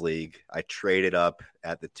Riders League. I traded up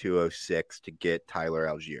at the 206 to get Tyler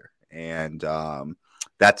Algier, and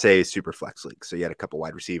that's a super flex league. So you had a couple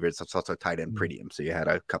wide receivers. That's also tight end premium. So you had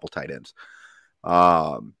a couple tight ends.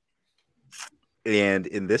 And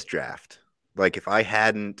in this draft, like if I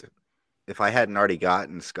hadn't already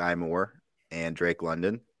gotten Sky Moore and Drake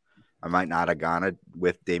London, I might not have gone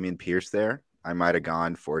with Dameon Pierce there. I might have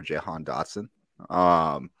gone for Jahan Dotson.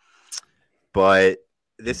 But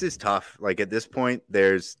this is tough. Like at this point,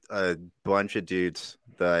 there's a bunch of dudes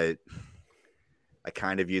that I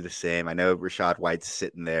kind of view the same. I know Rachaad White's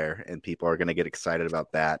sitting there and people are going to get excited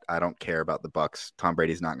about that. I don't care about the Bucs. Tom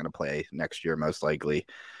Brady's not going to play next year, most likely.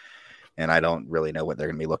 And I don't really know what they're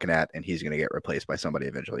going to be looking at. And he's going to get replaced by somebody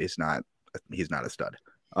eventually. He's not a stud.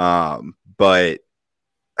 But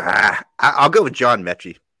I'll go with John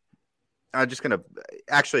Mechie. I'm just going to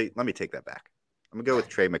actually, let me take that back. I'm going to go with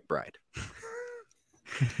Trey McBride.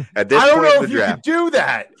 At this I don't point know in if the you draft, could do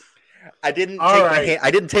that. I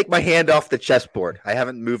didn't take my hand off the chessboard. I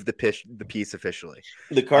haven't moved the piece officially.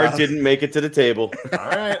 The card didn't make it to the table. All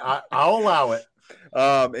right. I'll allow it.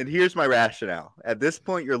 And here's my rationale. At this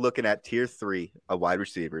point, you're looking at tier 3 of wide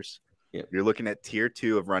receivers. Yep. You're looking at tier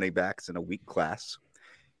 2 of running backs in a weak class.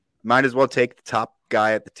 Might as well take the top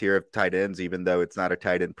guy at the tier of tight ends, even though it's not a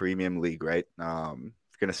tight end premium league, right? If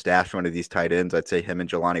you're going to stash one of these tight ends, I'd say him and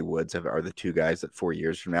Jelani Woods are the 2 guys that 4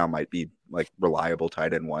 years from now might be like reliable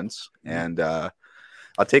tight end ones. Mm-hmm. And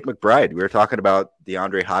I'll take McBride. We were talking about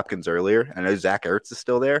DeAndre Hopkins earlier. I know Zach Ertz is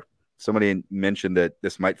still there. Somebody mentioned that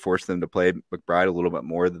this might force them to play McBride a little bit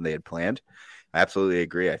more than they had planned. I absolutely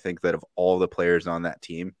agree. I think that of all the players on that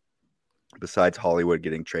team, besides Hollywood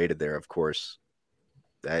getting traded there, of course,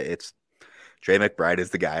 it's Trey McBride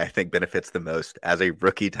is the guy I think benefits the most as a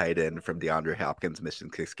rookie tight end from DeAndre Hopkins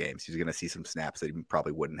missing 6 games. He's going to see some snaps that he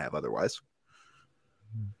probably wouldn't have otherwise.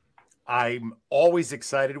 I'm always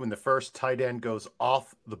excited when the first tight end goes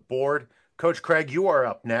off the board. Coach Craig, you are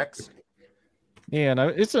up next. Yeah, and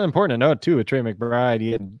it's important to note, too, with Trey McBride,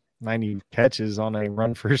 he had 90 catches on a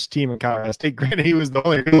run-first team in Colorado State. Granted, he was the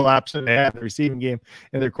only real option they had in the receiving game,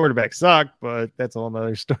 and their quarterback sucked, but that's a whole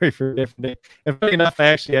other story for a different day. And funny enough, I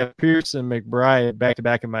actually have Pierce and McBride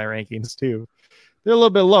back-to-back in my rankings, too. they're a little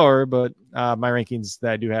bit lower, but my rankings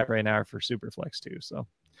that I do have right now are for Superflex too. So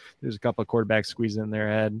there's a couple of quarterbacks squeezing in their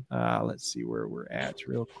head. Let's see where we're at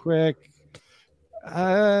real quick.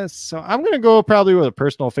 So I'm going to go probably with a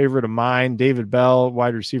personal favorite of mine, David Bell,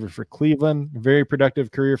 wide receiver for Cleveland. Very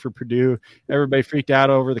productive career for Purdue. Everybody freaked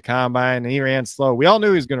out over the combine, and he ran slow. We all knew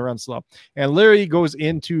he was going to run slow. And literally goes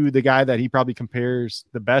into the guy that he probably compares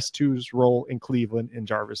the best to's role in Cleveland in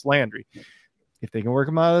Jarvis Landry. If they can work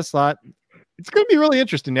him out of the slot, it's going to be really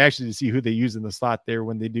interesting actually to see who they use in the slot there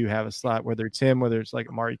when they do have a slot, whether it's him, whether it's like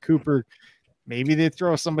Amari Cooper. Maybe they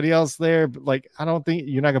throw somebody else there, but like I don't think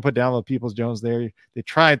you're not gonna put Donald Peoples-Jones there. They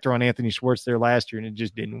tried throwing Anthony Schwartz there last year and it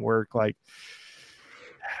just didn't work. Like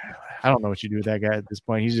I don't know what you do with that guy at this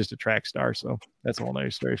point. He's just a track star, so that's a whole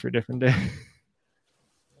nother story for a different day.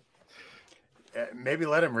 Maybe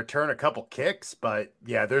let him return a couple kicks, but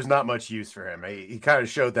yeah, there's not much use for him. He kind of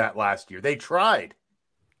showed that last year. They tried.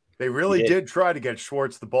 They really did try to get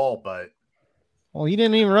Schwartz the ball, but well, he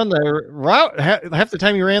didn't even run the route. Half the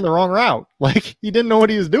time he ran the wrong route. Like he didn't know what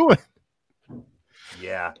he was doing.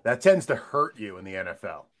 Yeah, that tends to hurt you in the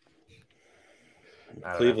NFL.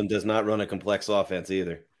 Cleveland does not run a complex offense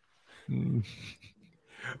either.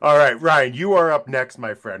 All right, Ryan, you are up next,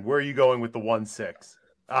 my friend. Where are you going with the 1-6?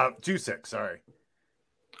 2-6, sorry.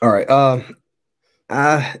 All right.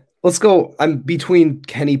 Let's go. I'm between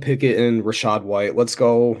Kenny Pickett and Rachaad White. Let's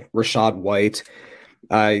go Rachaad White.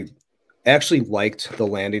 I actually liked the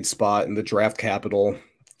landing spot in the draft capital,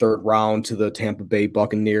 3rd round to the Tampa Bay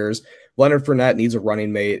Buccaneers. Leonard Fournette needs a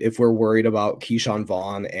running mate. If we're worried about Keyshawn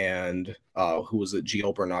Vaughn and who was it,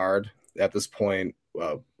 Gio Bernard at this point,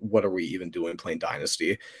 what are we even doing playing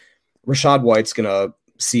Dynasty? Rachaad White's going to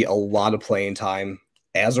see a lot of playing time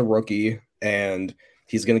as a rookie, and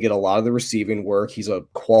he's going to get a lot of the receiving work. He's a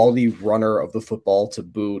quality runner of the football to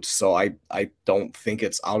boot. So I don't think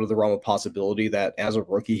it's out of the realm of possibility that as a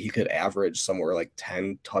rookie, he could average somewhere like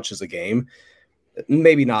 10 touches a game.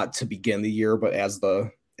 Maybe not to begin the year, but as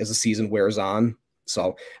the season wears on.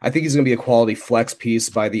 So I think he's going to be a quality flex piece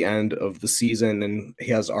by the end of the season. And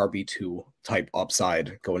he has RB2 type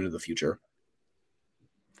upside going into the future.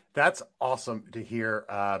 That's awesome to hear.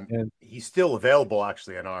 He's still available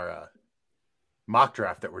actually in our, mock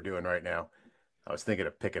draft that we're doing right now. I was thinking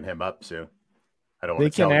of picking him up soon. I don't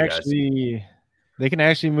want to tell you guys. They can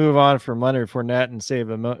actually move on from Leonard Fournette and save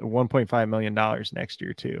 $1.5 million next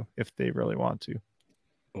year too, if they really want to.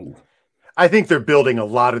 Ooh. I think they're building a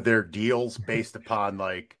lot of their deals based upon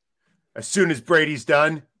like, as soon as Brady's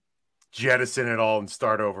done, jettison it all and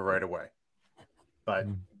start over right away. But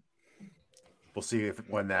we'll see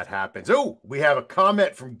when that happens. Oh, we have a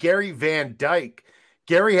comment from Gary Van Dyke.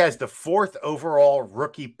 Gary has the 4th overall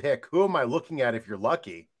rookie pick. Who am I looking at if you're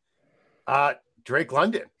lucky? Drake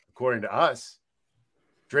London, according to us.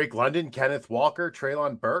 Drake London, Kenneth Walker,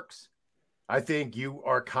 Treylon Burks. I think you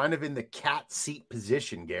are kind of in the cat seat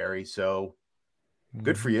position, Gary. So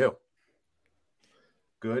good for you.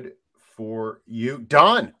 Good for you.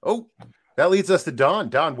 Don. Oh, that leads us to Don.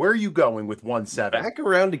 Don, where are you going with 1-7? Back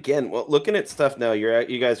around again. Well, looking at stuff now,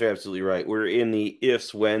 you guys are absolutely right. We're in the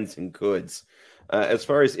ifs, whens, and coulds. As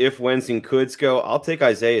far as if, whens, and coulds go, I'll take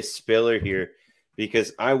Isaiah Spiller here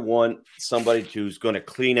because I want somebody who's going to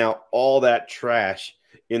clean out all that trash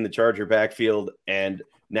in the Charger backfield. And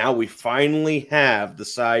now we finally have the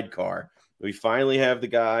sidecar. We finally have the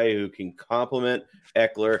guy who can complement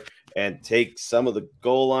Eckler and take some of the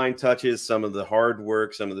goal line touches, some of the hard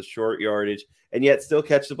work, some of the short yardage, and yet still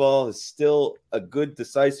catch the ball. Is still a good,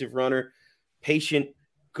 decisive runner, patient,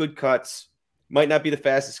 good cuts. Might not be the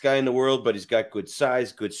fastest guy in the world, but he's got good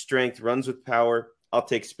size, good strength, runs with power. I'll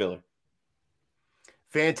take Spiller.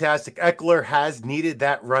 Fantastic. Eckler has needed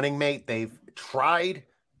that running mate. They've tried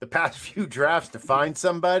the past few drafts to find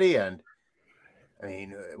somebody. And I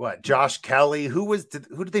mean, what, Josh Kelly? Who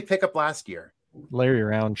did they pick up last year? Larry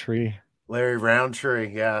Roundtree.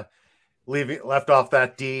 Yeah. Left off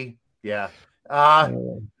that D. Yeah.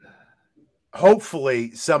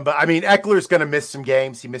 Hopefully somebody, I mean, Eckler's going to miss some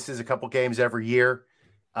games. He misses a couple games every year.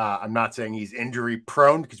 I'm not saying he's injury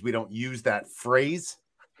prone because we don't use that phrase,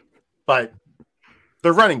 but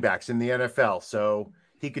they're running backs in the NFL. So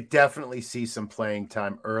he could definitely see some playing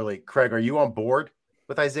time early. Craig, are you on board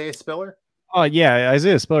with Isaiah Spiller? Oh yeah.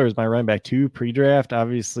 Isaiah Spiller is my running back 2 pre-draft.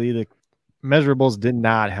 Obviously the measurables did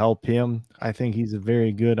not help him. I think he's a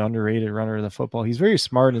very good, underrated runner of the football. He's very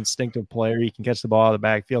smart, instinctive player. He can catch the ball out of the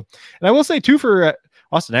backfield. And I will say, too, for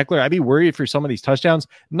Austin Eckler, I'd be worried for some of these touchdowns,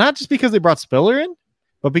 not just because they brought Spiller in,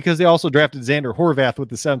 but because they also drafted Xander Horvath with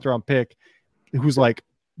the 7th-round pick, who's like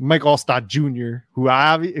Mike Allstott Jr., who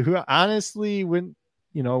honestly, when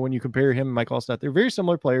You know, when you compare him and Mike Allstott, they're very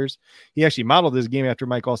similar players. He actually modeled his game after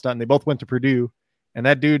Mike Allstott, and they both went to Purdue. And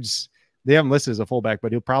that dude's, they have him listed as a fullback,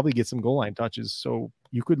 but he'll probably get some goal line touches. So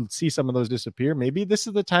you could see some of those disappear. Maybe this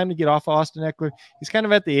is the time to get off of Austin Eckler. He's kind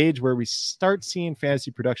of at the age where we start seeing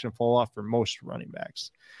fantasy production fall off for most running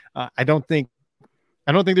backs. I don't think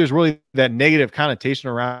there's really that negative connotation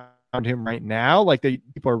around him right now. Like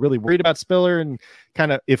people are really worried about Spiller and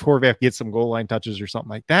kind of if Horvath gets some goal line touches or something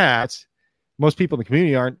like that. Most people in the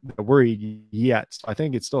community aren't worried yet. So I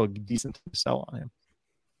think it's still a decent to sell on him.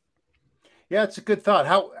 Yeah, it's a good thought.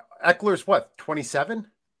 How Eckler's what, 27?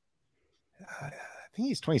 I think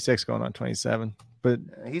he's 26 going on 27, but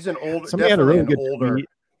he's an older, somebody had a really good older. tweet.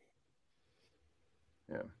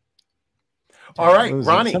 Yeah. All right,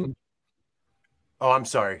 Ronnie. Oh, I'm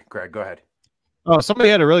sorry, Greg. Go ahead. Oh, somebody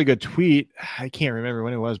had a really good tweet. I can't remember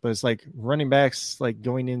when it was, but it's like running backs like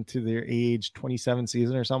going into their age 27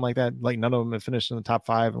 season or something like that. Like none of them have finished in the top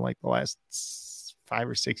 5 in like the last 5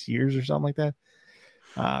 or 6 years or something like that.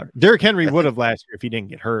 Derrick Henry would have last year if he didn't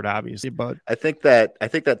get hurt, obviously. But I think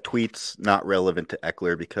that tweet's not relevant to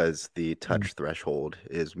Eckler because the touch threshold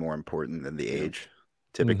is more important than the age,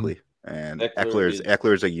 typically. And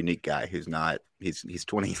Eckler's a unique guy who's not. He's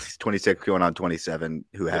 26 going on 27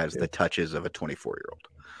 who has the touches of a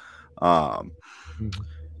 24-year-old.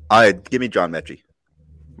 Give me John Mechie.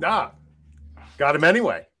 Got him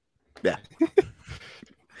anyway. Yeah.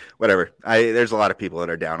 Whatever. There's a lot of people that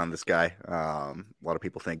are down on this guy. A lot of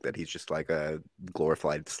people think that he's just like a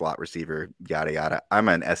glorified slot receiver, yada yada. I'm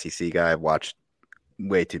an SEC guy. I've watched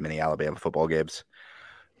way too many Alabama football games.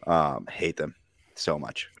 Hate them so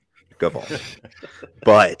much. Go Vols.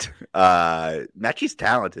 But Mechie's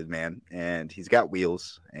talented, man, and he's got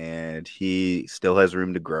wheels, and he still has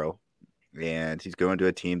room to grow. And he's going to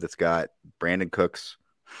a team that's got Brandon Cooks,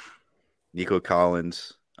 Nico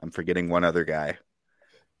Collins. I'm forgetting one other guy.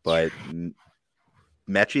 But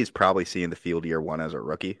Mechie's probably seeing the field year 1 as a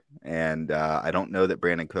rookie. And I don't know that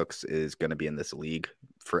Brandon Cooks is going to be in this league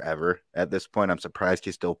forever at this point. I'm surprised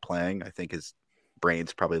he's still playing. I think his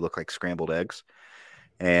brains probably look like scrambled eggs.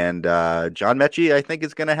 And John Mechie, I think,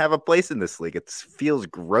 is going to have a place in this league. It feels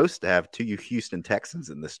gross to have 2 Houston Texans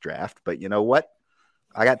in this draft. But you know what?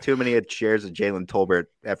 I got too many shares of Jalen Tolbert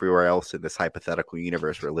everywhere else in this hypothetical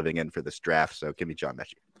universe we're living in for this draft. So give me John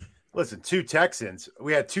Mechie. Listen, 2 Texans.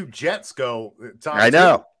 We had 2 Jets go. I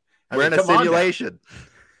know. We're in a simulation.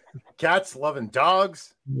 Cats loving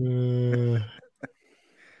dogs.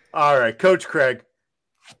 All right, Coach Craig.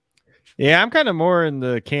 Yeah, I'm kind of more in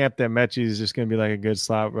the camp that Mechie is just going to be like a good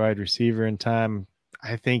slot wide receiver in time.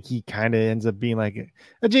 I think he kind of ends up being like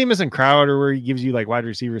a Jameson Crowder where he gives you like wide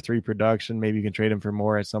receiver 3 production. Maybe you can trade him for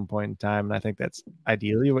more at some point in time. And I think that's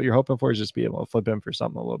ideally what you're hoping for is just be able to flip him for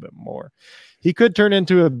something a little bit more. He could turn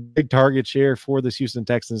into a big target share for this Houston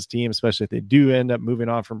Texans team, especially if they do end up moving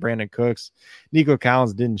on from Brandon Cooks. Nico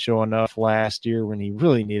Collins didn't show enough last year when he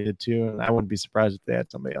really needed to. And I wouldn't be surprised if they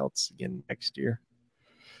had somebody else again next year.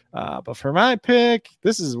 But for my pick,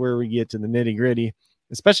 this is where we get to the nitty gritty,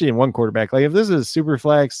 especially in one quarterback. Like if this is super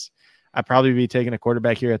flex, I'd probably be taking a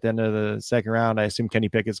quarterback here at the end of the second round. I assume Kenny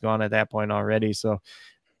Pickett's gone at that point already. So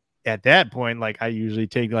at that point, like I usually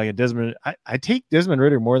take like a Desmond. I take Desmond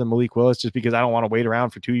Ridder more than Malik Willis just because I don't want to wait around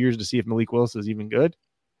for 2 years to see if Malik Willis is even good.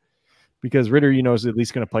 Because Ridder, you know, is at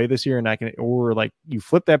least going to play this year, and or like you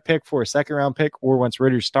flip that pick for a second round pick, or once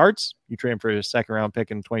Ridder starts, you trade him for a second round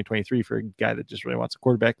pick in 2023 for a guy that just really wants a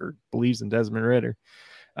quarterback or believes in Desmond Ridder.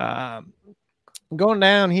 Going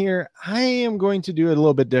down here, I am going to do it a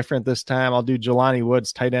little bit different this time. I'll do Jelani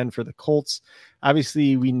Woods, tight end for the Colts.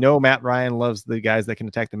 Obviously, we know Matt Ryan loves the guys that can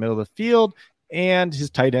attack the middle of the field and his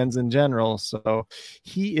tight ends in general. So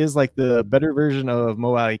he is like the better version of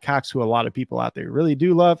Mo Alley Cox, who a lot of people out there really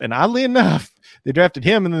do love. And oddly enough, they drafted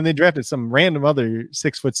him and then they drafted some random other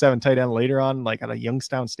 6'7" tight end later on, like out of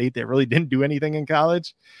Youngstown State that really didn't do anything in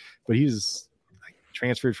college, but he's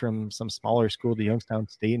transferred from some smaller school to Youngstown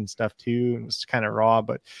State and stuff too. And it's kind of raw,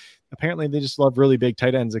 but apparently they just love really big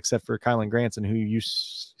tight ends, except for Kylan Granson, who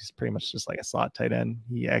he's pretty much just like a slot tight end.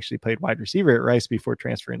 He actually played wide receiver at Rice before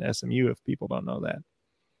transferring to SMU, if people don't know that.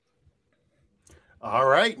 All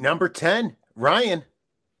right, number 10, Ryan.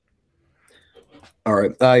 All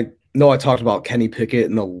right, I know I talked about Kenny Pickett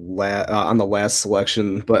in the on the last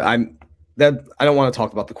selection, but I don't want to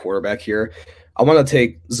talk about the quarterback here. I want to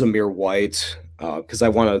take Zamir White because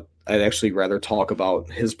I'd actually rather talk about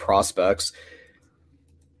his prospects.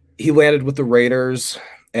 He landed with the Raiders,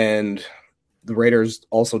 and the Raiders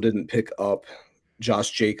also didn't pick up Josh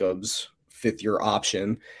Jacobs' 5th-year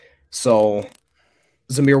option. So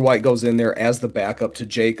Zamir White goes in there as the backup to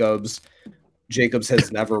Jacobs. Jacobs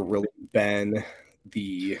has never really been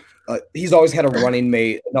he's always had a running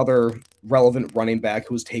mate, another relevant running back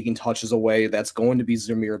who's taking touches away. That's going to be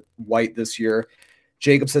Zamir White this year.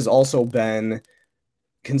 Jacobs has also been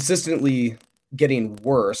consistently getting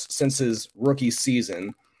worse since his rookie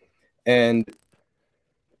season. And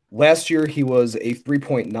last year, he was a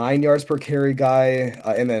 3.9 yards per carry guy.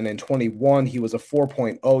 And then in 21, he was a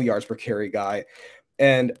 4.0 yards per carry guy.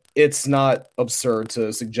 And it's not absurd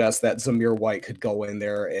to suggest that Zamir White could go in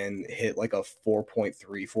there and hit like a 4.3,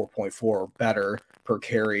 4.4 or better per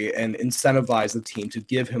carry and incentivize the team to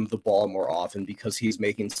give him the ball more often because he's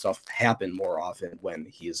making stuff happen more often when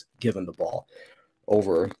he's given the ball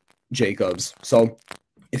over Jacobs. So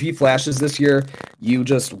if he flashes this year, you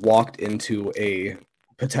just walked into a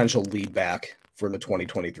potential lead back for the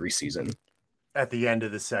 2023 season. At the end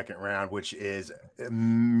of the second round, which is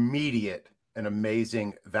immediate and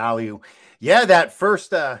amazing value. Yeah, that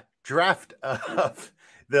first draft of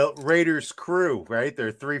the Raiders crew, right?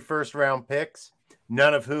 Their 3 first-round picks,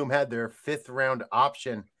 none of whom had their 5th round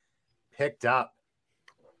option picked up.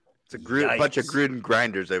 It's a bunch of Gruden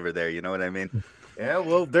grinders over there. You know what I mean? Yeah,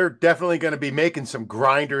 well, they're definitely going to be making some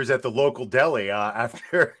grinders at the local deli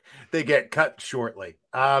after they get cut shortly.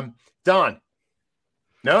 Don,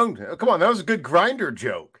 no, come on, that was a good grinder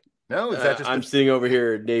joke. No, is that just? I'm sitting over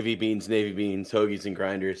here, navy beans, hoagies, and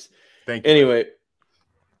grinders. Thank you. Anyway,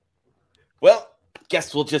 well,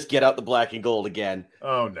 guess we'll just get out the black and gold again.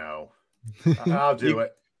 Oh no, I'll do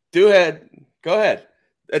it. Go ahead.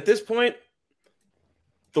 At this point,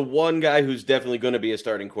 the one guy who's definitely going to be a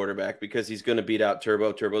starting quarterback because he's going to beat out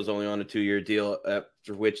Turbo. Turbo's only on a 2-year deal,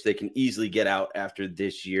 after which they can easily get out after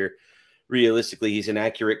this year. Realistically, he's an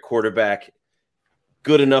accurate quarterback,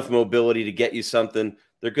 good enough mobility to get you something.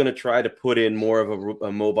 They're going to try to put in more of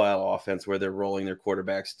a mobile offense where they're rolling their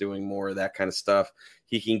quarterbacks, doing more of that kind of stuff.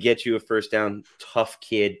 He can get you a first down, tough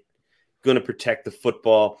kid, going to protect the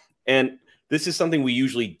football. And this is something we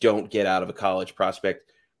usually don't get out of a college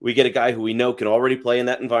prospect. We get a guy who we know can already play in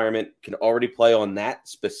that environment, can already play on that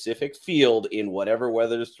specific field in whatever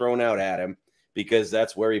weather is thrown out at him, because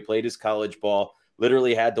that's where he played his college ball,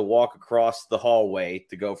 literally had to walk across the hallway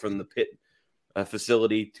to go from the pit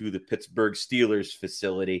facility to the Pittsburgh Steelers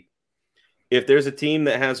facility. If there's a team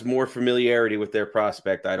that has more familiarity with their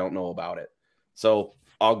prospect, I don't know about it. So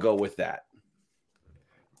I'll go with that.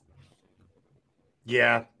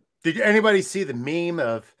 Yeah. Did anybody see the meme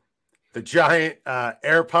of the giant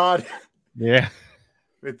AirPod? Yeah.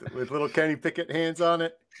 with little Kenny Pickett hands on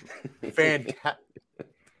it?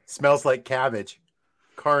 Smells like cabbage.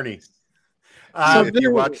 Carney. If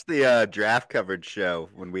you watch the draft coverage show,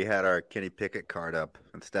 when we had our Kenny Pickett card up,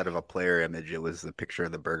 instead of a player image, it was the picture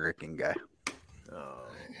of the Burger King guy. Oh,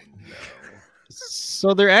 no.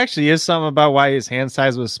 So there actually is something about why his hand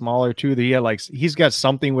size was smaller too. That he's got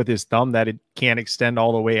something with his thumb that it can't extend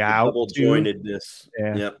all the way out. Double jointedness.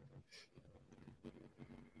 Yeah. Yep.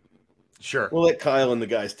 Sure. We'll let Kyle and the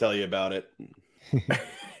guys tell you about it.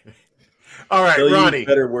 All right, They'll Ronnie. use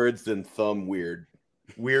better words than thumb weird.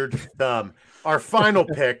 Weird thumb. Our final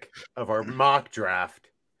pick of our mock draft.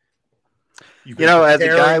 As a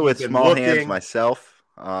guy with small hands myself,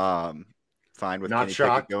 fine with Not Kenny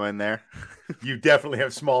shocked. Pickett going there. You definitely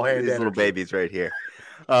have small hand. These little babies right here.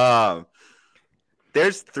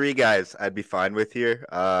 There's 3 guys I'd be fine with here.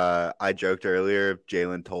 I joked earlier,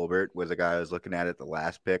 Jalen Tolbert was a guy I was looking at the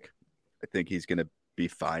last pick. I think he's going to be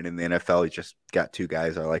fine in the NFL. He's just got 2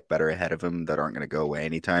 guys I like better ahead of him that aren't going to go away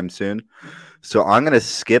anytime soon. So I'm going to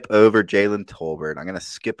skip over Jalen Tolbert. I'm going to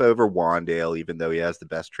skip over Wandale, even though he has the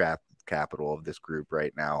best draft capital of this group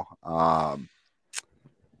right now. I'm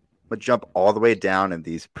going to jump all the way down in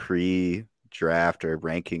these pre-draft or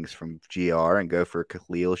rankings from GR and go for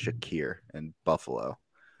Khalil Shakir in Buffalo.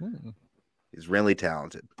 He's really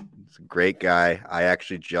talented. He's a great guy. I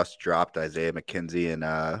actually just dropped Isaiah McKenzie in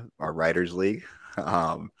our Writers League.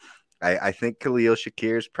 I think Khalil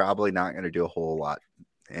Shakir is probably not going to do a whole lot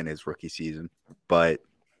in his rookie season, but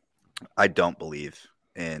I don't believe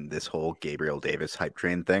in this whole Gabriel Davis hype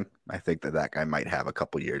train thing. I think that guy might have a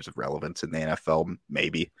couple years of relevance in the NFL,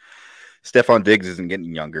 maybe. Stephon Diggs isn't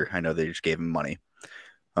getting younger. I know they just gave him money.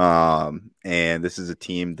 And this is a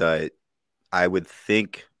team that I would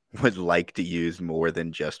think would like to use more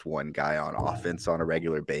than just one guy on offense on a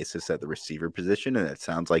regular basis at the receiver position, and it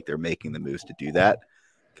sounds like they're making the moves to do that.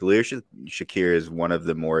 Khalil Shakir is one of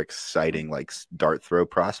the more exciting dart throw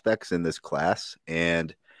prospects in this class,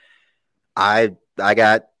 and I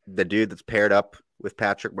got the dude that's paired up with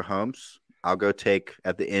Patrick Mahomes. I'll go take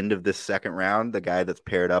at the end of this second round the guy that's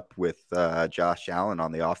paired up with Josh Allen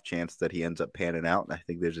on the off chance that he ends up panning out, and I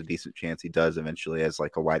think there's a decent chance he does eventually as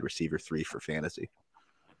a wide receiver 3 for fantasy.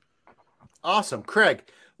 Awesome. Craig,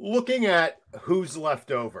 looking at who's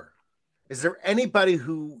left over, is there anybody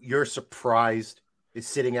who you're surprised is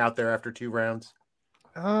sitting out there after 2 rounds?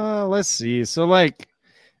 Let's see. So, like,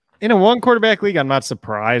 in a 1-quarterback league, I'm not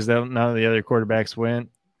surprised that none of the other quarterbacks went.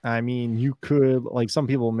 I mean, you could, like, some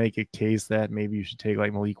people make a case that maybe you should take,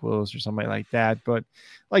 like, Malik Willis or somebody like that. But,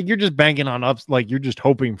 like, you're just banking on ups. Like, you're just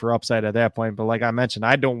hoping for upside at that point. But, like I mentioned,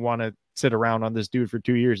 I don't want to sit around on this dude for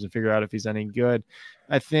 2 years and figure out if he's any good.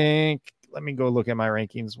 I think, let me go look at my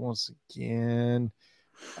rankings once again.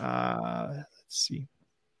 Let's see.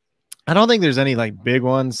 I don't think there's any, like, big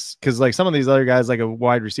ones because, like, some of these other guys, like a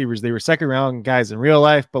wide receivers, they were second-round guys in real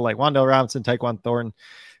life. But, like, Wan'Dale Robinson, Tyquan Thornton,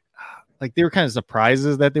 like, they were kind of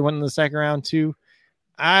surprises that they went in the second round too.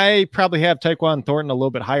 I probably have Tyquan Thornton a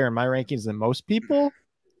little bit higher in my rankings than most people,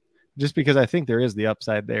 just because I think there is the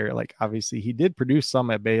upside there. Like, obviously he did produce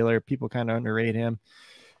some at Baylor. People kind of underrate him,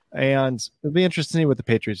 and it'll be interesting to see what the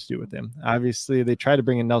Patriots do with him. Obviously they tried to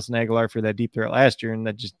bring in Nelson Aguilar for that deep threat last year, and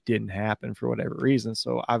that just didn't happen for whatever reason.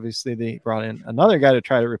 So obviously they brought in another guy to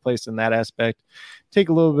try to replace in that aspect, take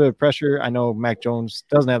a little bit of pressure. I know Mac Jones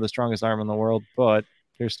doesn't have the strongest arm in the world, but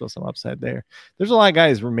there's still some upside there. There's a lot of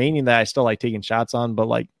guys remaining that I still like taking shots on, but,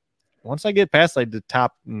 like, once I get past, like, the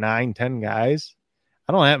top 9-10 guys,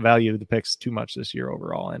 I don't have value the picks too much this year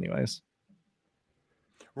overall anyways.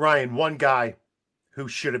 Ryan, one guy who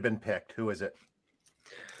should have been picked. Who is it?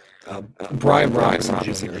 Brian Robinson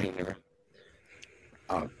Jr.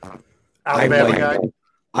 Alabama guy?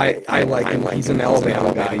 I like him. He's an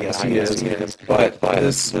Alabama guy. Yes, he is. But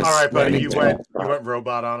this all right, buddy, you went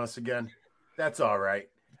robot on us again. That's all right.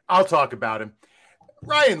 I'll talk about him.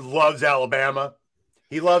 Ryan loves Alabama.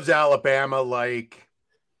 He loves Alabama like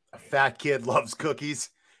a fat kid loves cookies.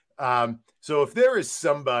 So if there is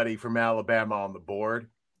somebody from Alabama on the board,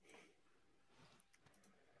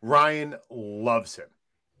 Ryan loves him.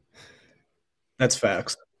 That's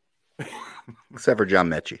facts. Except for John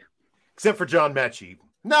Mechie.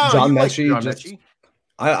 No, John Mechie. Mechie.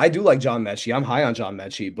 I do like John Mechie. I'm high on John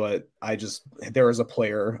Mechie, but there was a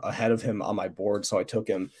player ahead of him on my board, so I took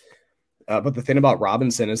him. But the thing about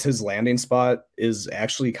Robinson is his landing spot is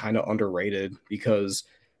actually kind of underrated because,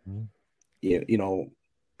 you know,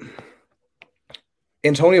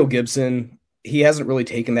 Antonio Gibson, he hasn't really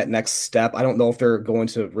taken that next step. I don't know if they're going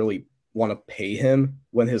to really want to pay him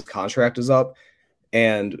when his contract is up.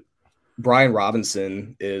 And Brian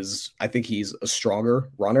Robinson I think he's a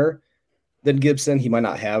stronger runner than Gibson. He might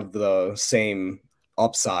not have the same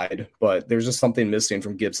upside, but there's just something missing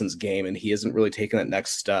from Gibson's game, and he hasn't really taken that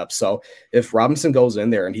next step. So if Robinson goes in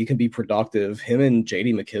there and he can be productive, him and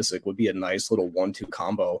J.D. McKissick would be a nice little 1-2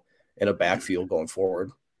 combo in a backfield going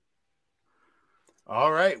forward.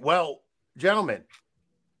 All right. Well, gentlemen,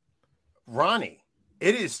 Ronnie,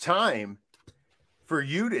 it is time for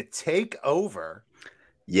you to take over.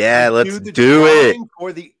 Yeah, let's do it.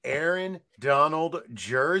 For the Aaron Donald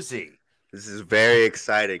jersey. This is very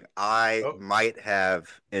exciting. I might have,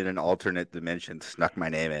 in an alternate dimension, snuck my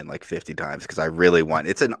name in like 50 times because I really want.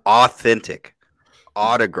 It's an authentic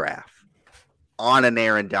autograph on an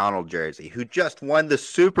Aaron Donald jersey who just won the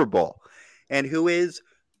Super Bowl and who is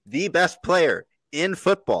the best player in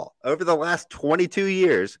football over the last 22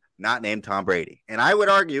 years, not named Tom Brady. And I would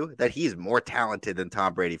argue that he's more talented than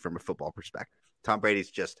Tom Brady from a football perspective. Tom Brady's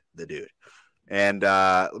just the dude. And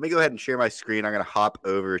let me go ahead and share my screen. I'm going to hop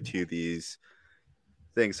over to these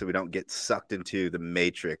things so we don't get sucked into the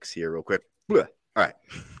matrix here real quick. All right.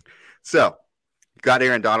 So got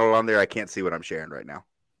Aaron Donald on there. I can't see what I'm sharing right now.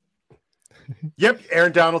 Yep.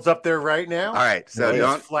 Aaron Donald's up there right now. All right. So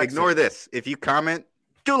don't ignore this. If you comment,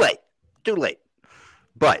 too late.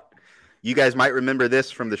 But you guys might remember this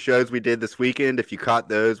from the shows we did this weekend. If you caught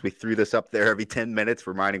those, we threw this up there every 10 minutes,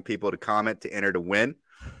 reminding people to comment to enter to win.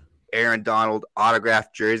 Aaron Donald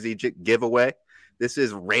autographed jersey giveaway. This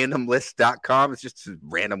is randomlist.com. It's just a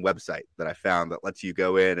random website that I found that lets you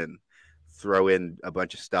go in and throw in a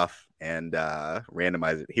bunch of stuff and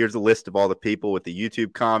randomize it. Here's a list of all the people with the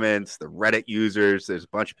YouTube comments, the Reddit users. There's a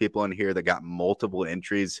bunch of people in here that got multiple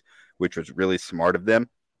entries, which was really smart of them.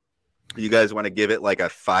 You guys want to give it like a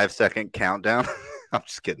 5-second countdown? I'm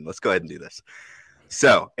just kidding. Let's go ahead and do this.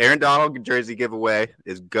 So Aaron Donald jersey giveaway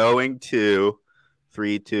is going to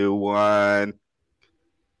 3, 2, 1,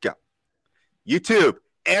 go. YouTube,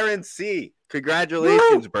 Aaron C.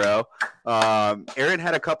 Congratulations, bro. Aaron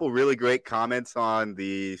had a couple really great comments on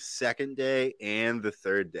the second day and the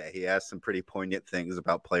third day. He asked some pretty poignant things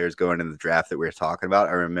about players going in the draft that we were talking about.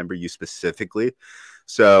 I remember you specifically.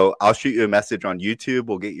 So I'll shoot you a message on YouTube.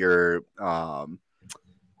 We'll get your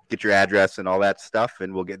address and all that stuff,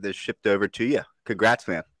 and we'll get this shipped over to you. Congrats,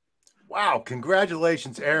 man. Wow!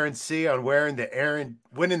 Congratulations, Aaron C, on winning the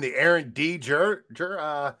Aaron D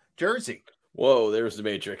jersey. Whoa, there was the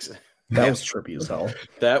Matrix. That was trippy as hell.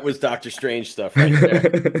 That was Doctor Strange stuff right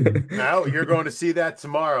there. Now you're going to see that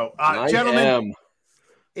tomorrow. Gentlemen,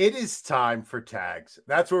 it is time for tags.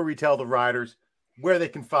 That's where we tell the riders where they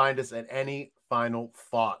can find us and any final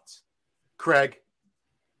thoughts. Craig.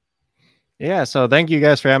 Yeah, so thank you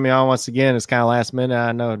guys for having me on once again. It's kind of last minute.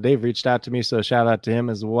 I know Dave reached out to me, so shout out to him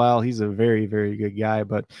as well. He's a very, very good guy.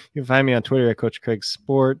 But you can find me on Twitter at Coach Craig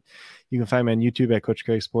Sport. You can find me on YouTube at Coach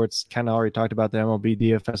Craig Sports. Kind of already talked about the MLB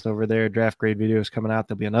DFS over there. Draft grade videos coming out.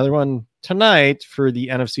 There'll be another one tonight for the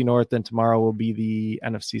NFC North, and tomorrow will be the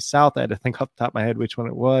NFC South. I had to think off the top of my head which one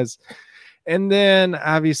it was. And then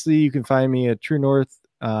obviously you can find me at True North,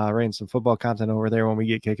 writing some football content over there when we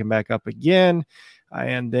get kicking back up again.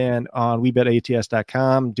 And then on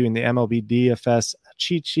WeBetATS.com, doing the MLB DFS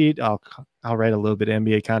cheat sheet. I'll write a little bit of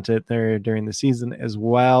NBA content there during the season as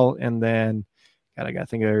well. And then, God, I got to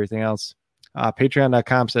think of everything else.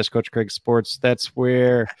 Patreon.com/Coach Craig Sports. That's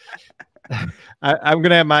where I'm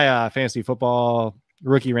going to have my fantasy football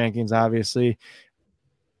rookie rankings, obviously.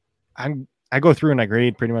 I go through and I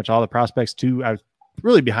grade pretty much all the prospects too. I was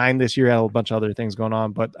really behind this year. I had a bunch of other things going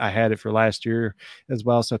on, but I had it for last year as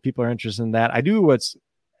well. So if people are interested in that, I do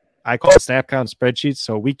I call it snap count spreadsheets.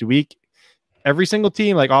 So week to week, every single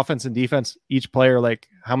team, like offense and defense, each player, like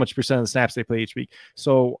how much percent of the snaps they play each week.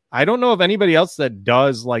 So I don't know of anybody else that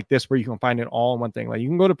does like this, where you can find it all in one thing. Like you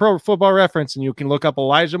can go to Pro Football Reference and you can look up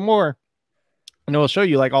Elijah Moore, and it will show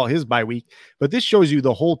you like all his bye week, but this shows you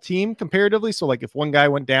the whole team comparatively. So like if one guy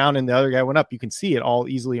went down and the other guy went up, you can see it all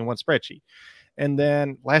easily in one spreadsheet. And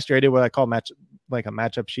then last year I did what I call a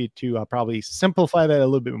matchup sheet too. I'll probably simplify that a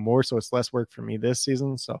little bit more, so it's less work for me this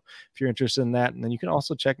season. So if you're interested in that, and then you can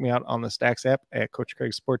also check me out on the Stacks app at Coach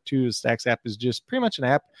Craig Sport 2. The Stacks app is just pretty much an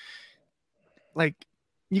app. Like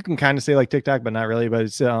you can kind of say like TikTok, but not really. But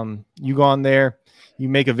it's you go on there, you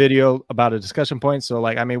make a video about a discussion point. So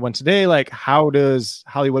like I made one today, like how does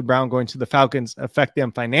Hollywood Brown going to the Falcons affect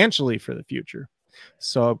them financially for the future?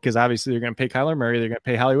 So, because obviously they're going to pay Kyler Murray, they're going to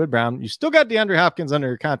pay Hollywood Brown. You still got DeAndre Hopkins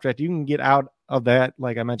under contract. You can get out of that,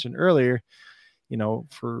 like I mentioned earlier,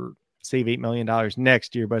 for save $8 million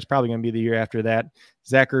next year, but it's probably going to be the year after that.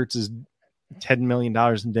 Zach Ertz is $10 million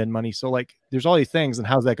in dead money. So, like, there's all these things, and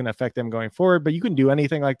how's that going to affect them going forward? But you can do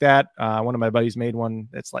anything like that. One of my buddies made one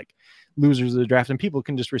that's like losers of the draft, and people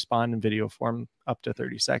can just respond in video form up to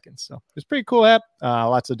 30 seconds. So, it's a pretty cool app.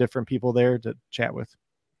 Lots of different people there to chat with.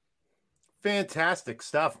 Fantastic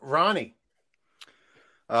stuff. Ronnie.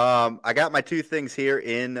 I got my two things here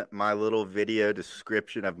in my little video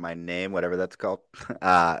description of my name, whatever that's called.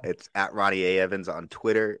 It's at Ronnie A. Evans on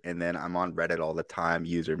Twitter, and then I'm on Reddit all the time,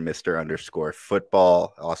 user Mr_football.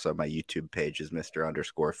 Also, my YouTube page is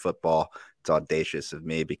Mr_football. It's audacious of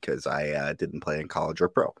me because I didn't play in college or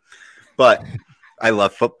pro, but I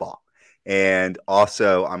love football. And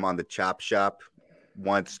also, I'm on the Chop Shop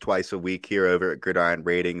twice a week here over at Gridiron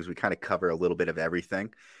Ratings. We kind of cover a little bit of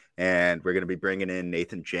everything, and we're going to be bringing in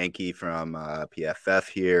Nathan Janke from PFF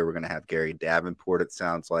here. We're going to have Gary Davenport, it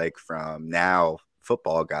sounds like, from Now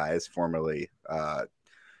Football Guys, formerly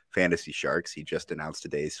Fantasy Sharks. He just announced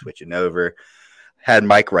today he's switching over. Had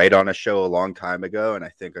Mike Wright on a show a long time ago, and I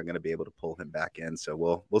think I'm going to be able to pull him back in.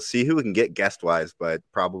 So we'll see who we can get guest wise, but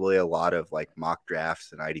probably a lot of like mock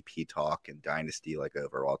drafts and IDP talk and Dynasty, like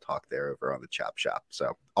overall talk there over on the Chop Shop.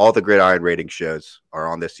 So all the Gridiron Rating shows are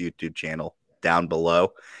on this YouTube channel down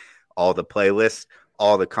below. All the playlists,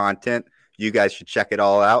 all the content. You guys should check it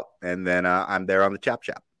all out. And then I'm there on the Chop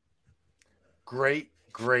Shop. Great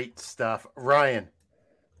stuff. Ryan.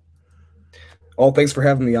 Oh, thanks for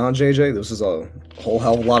having me on, JJ. This is a whole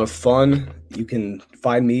hell of a lot of fun. You can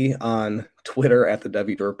find me on Twitter at the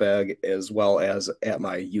Debbie Dirtbag, as well as at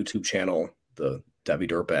my YouTube channel, the Debbie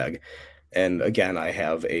Dirtbag. And again, I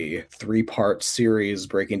have a 3-part series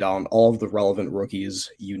breaking down all of the relevant rookies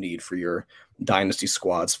you need for your Dynasty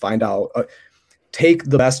squads. Find out, take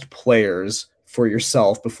the best players for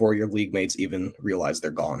yourself before your league mates even realize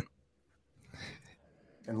they're gone.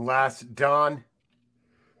 And last, Don.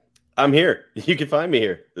 I'm here. You can find me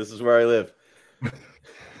here. This is where I live.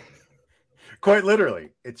 Quite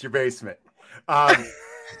literally, it's your basement.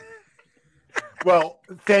 Well,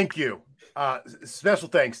 thank you. Special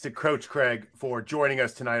thanks to Coach Craig for joining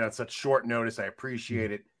us tonight on such short notice. I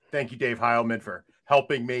appreciate it. Thank you, Dave Heilman, for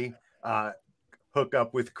helping me hook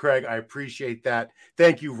up with Craig. I appreciate that.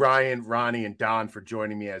 Thank you, Ryan, Ronnie, and Don for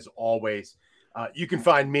joining me as always. You can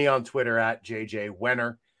find me on Twitter at JJ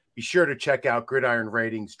Wenner. Be sure to check out Gridiron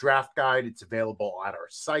Ratings Draft Guide. It's available at our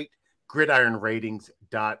site,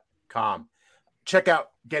 gridironratings.com. Check out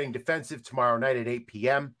Getting Defensive tomorrow night at 8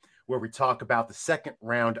 p.m., where we talk about the second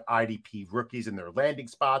round IDP rookies and their landing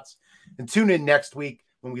spots. And tune in next week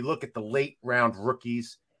when we look at the late round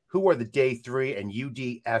rookies, who are the day 3 and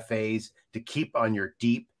UDFAs to keep on your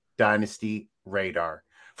deep Dynasty radar.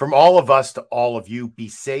 From all of us to all of you, be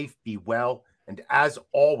safe, be well, and as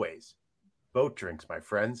always, boat drinks, my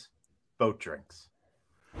friends, boat drinks.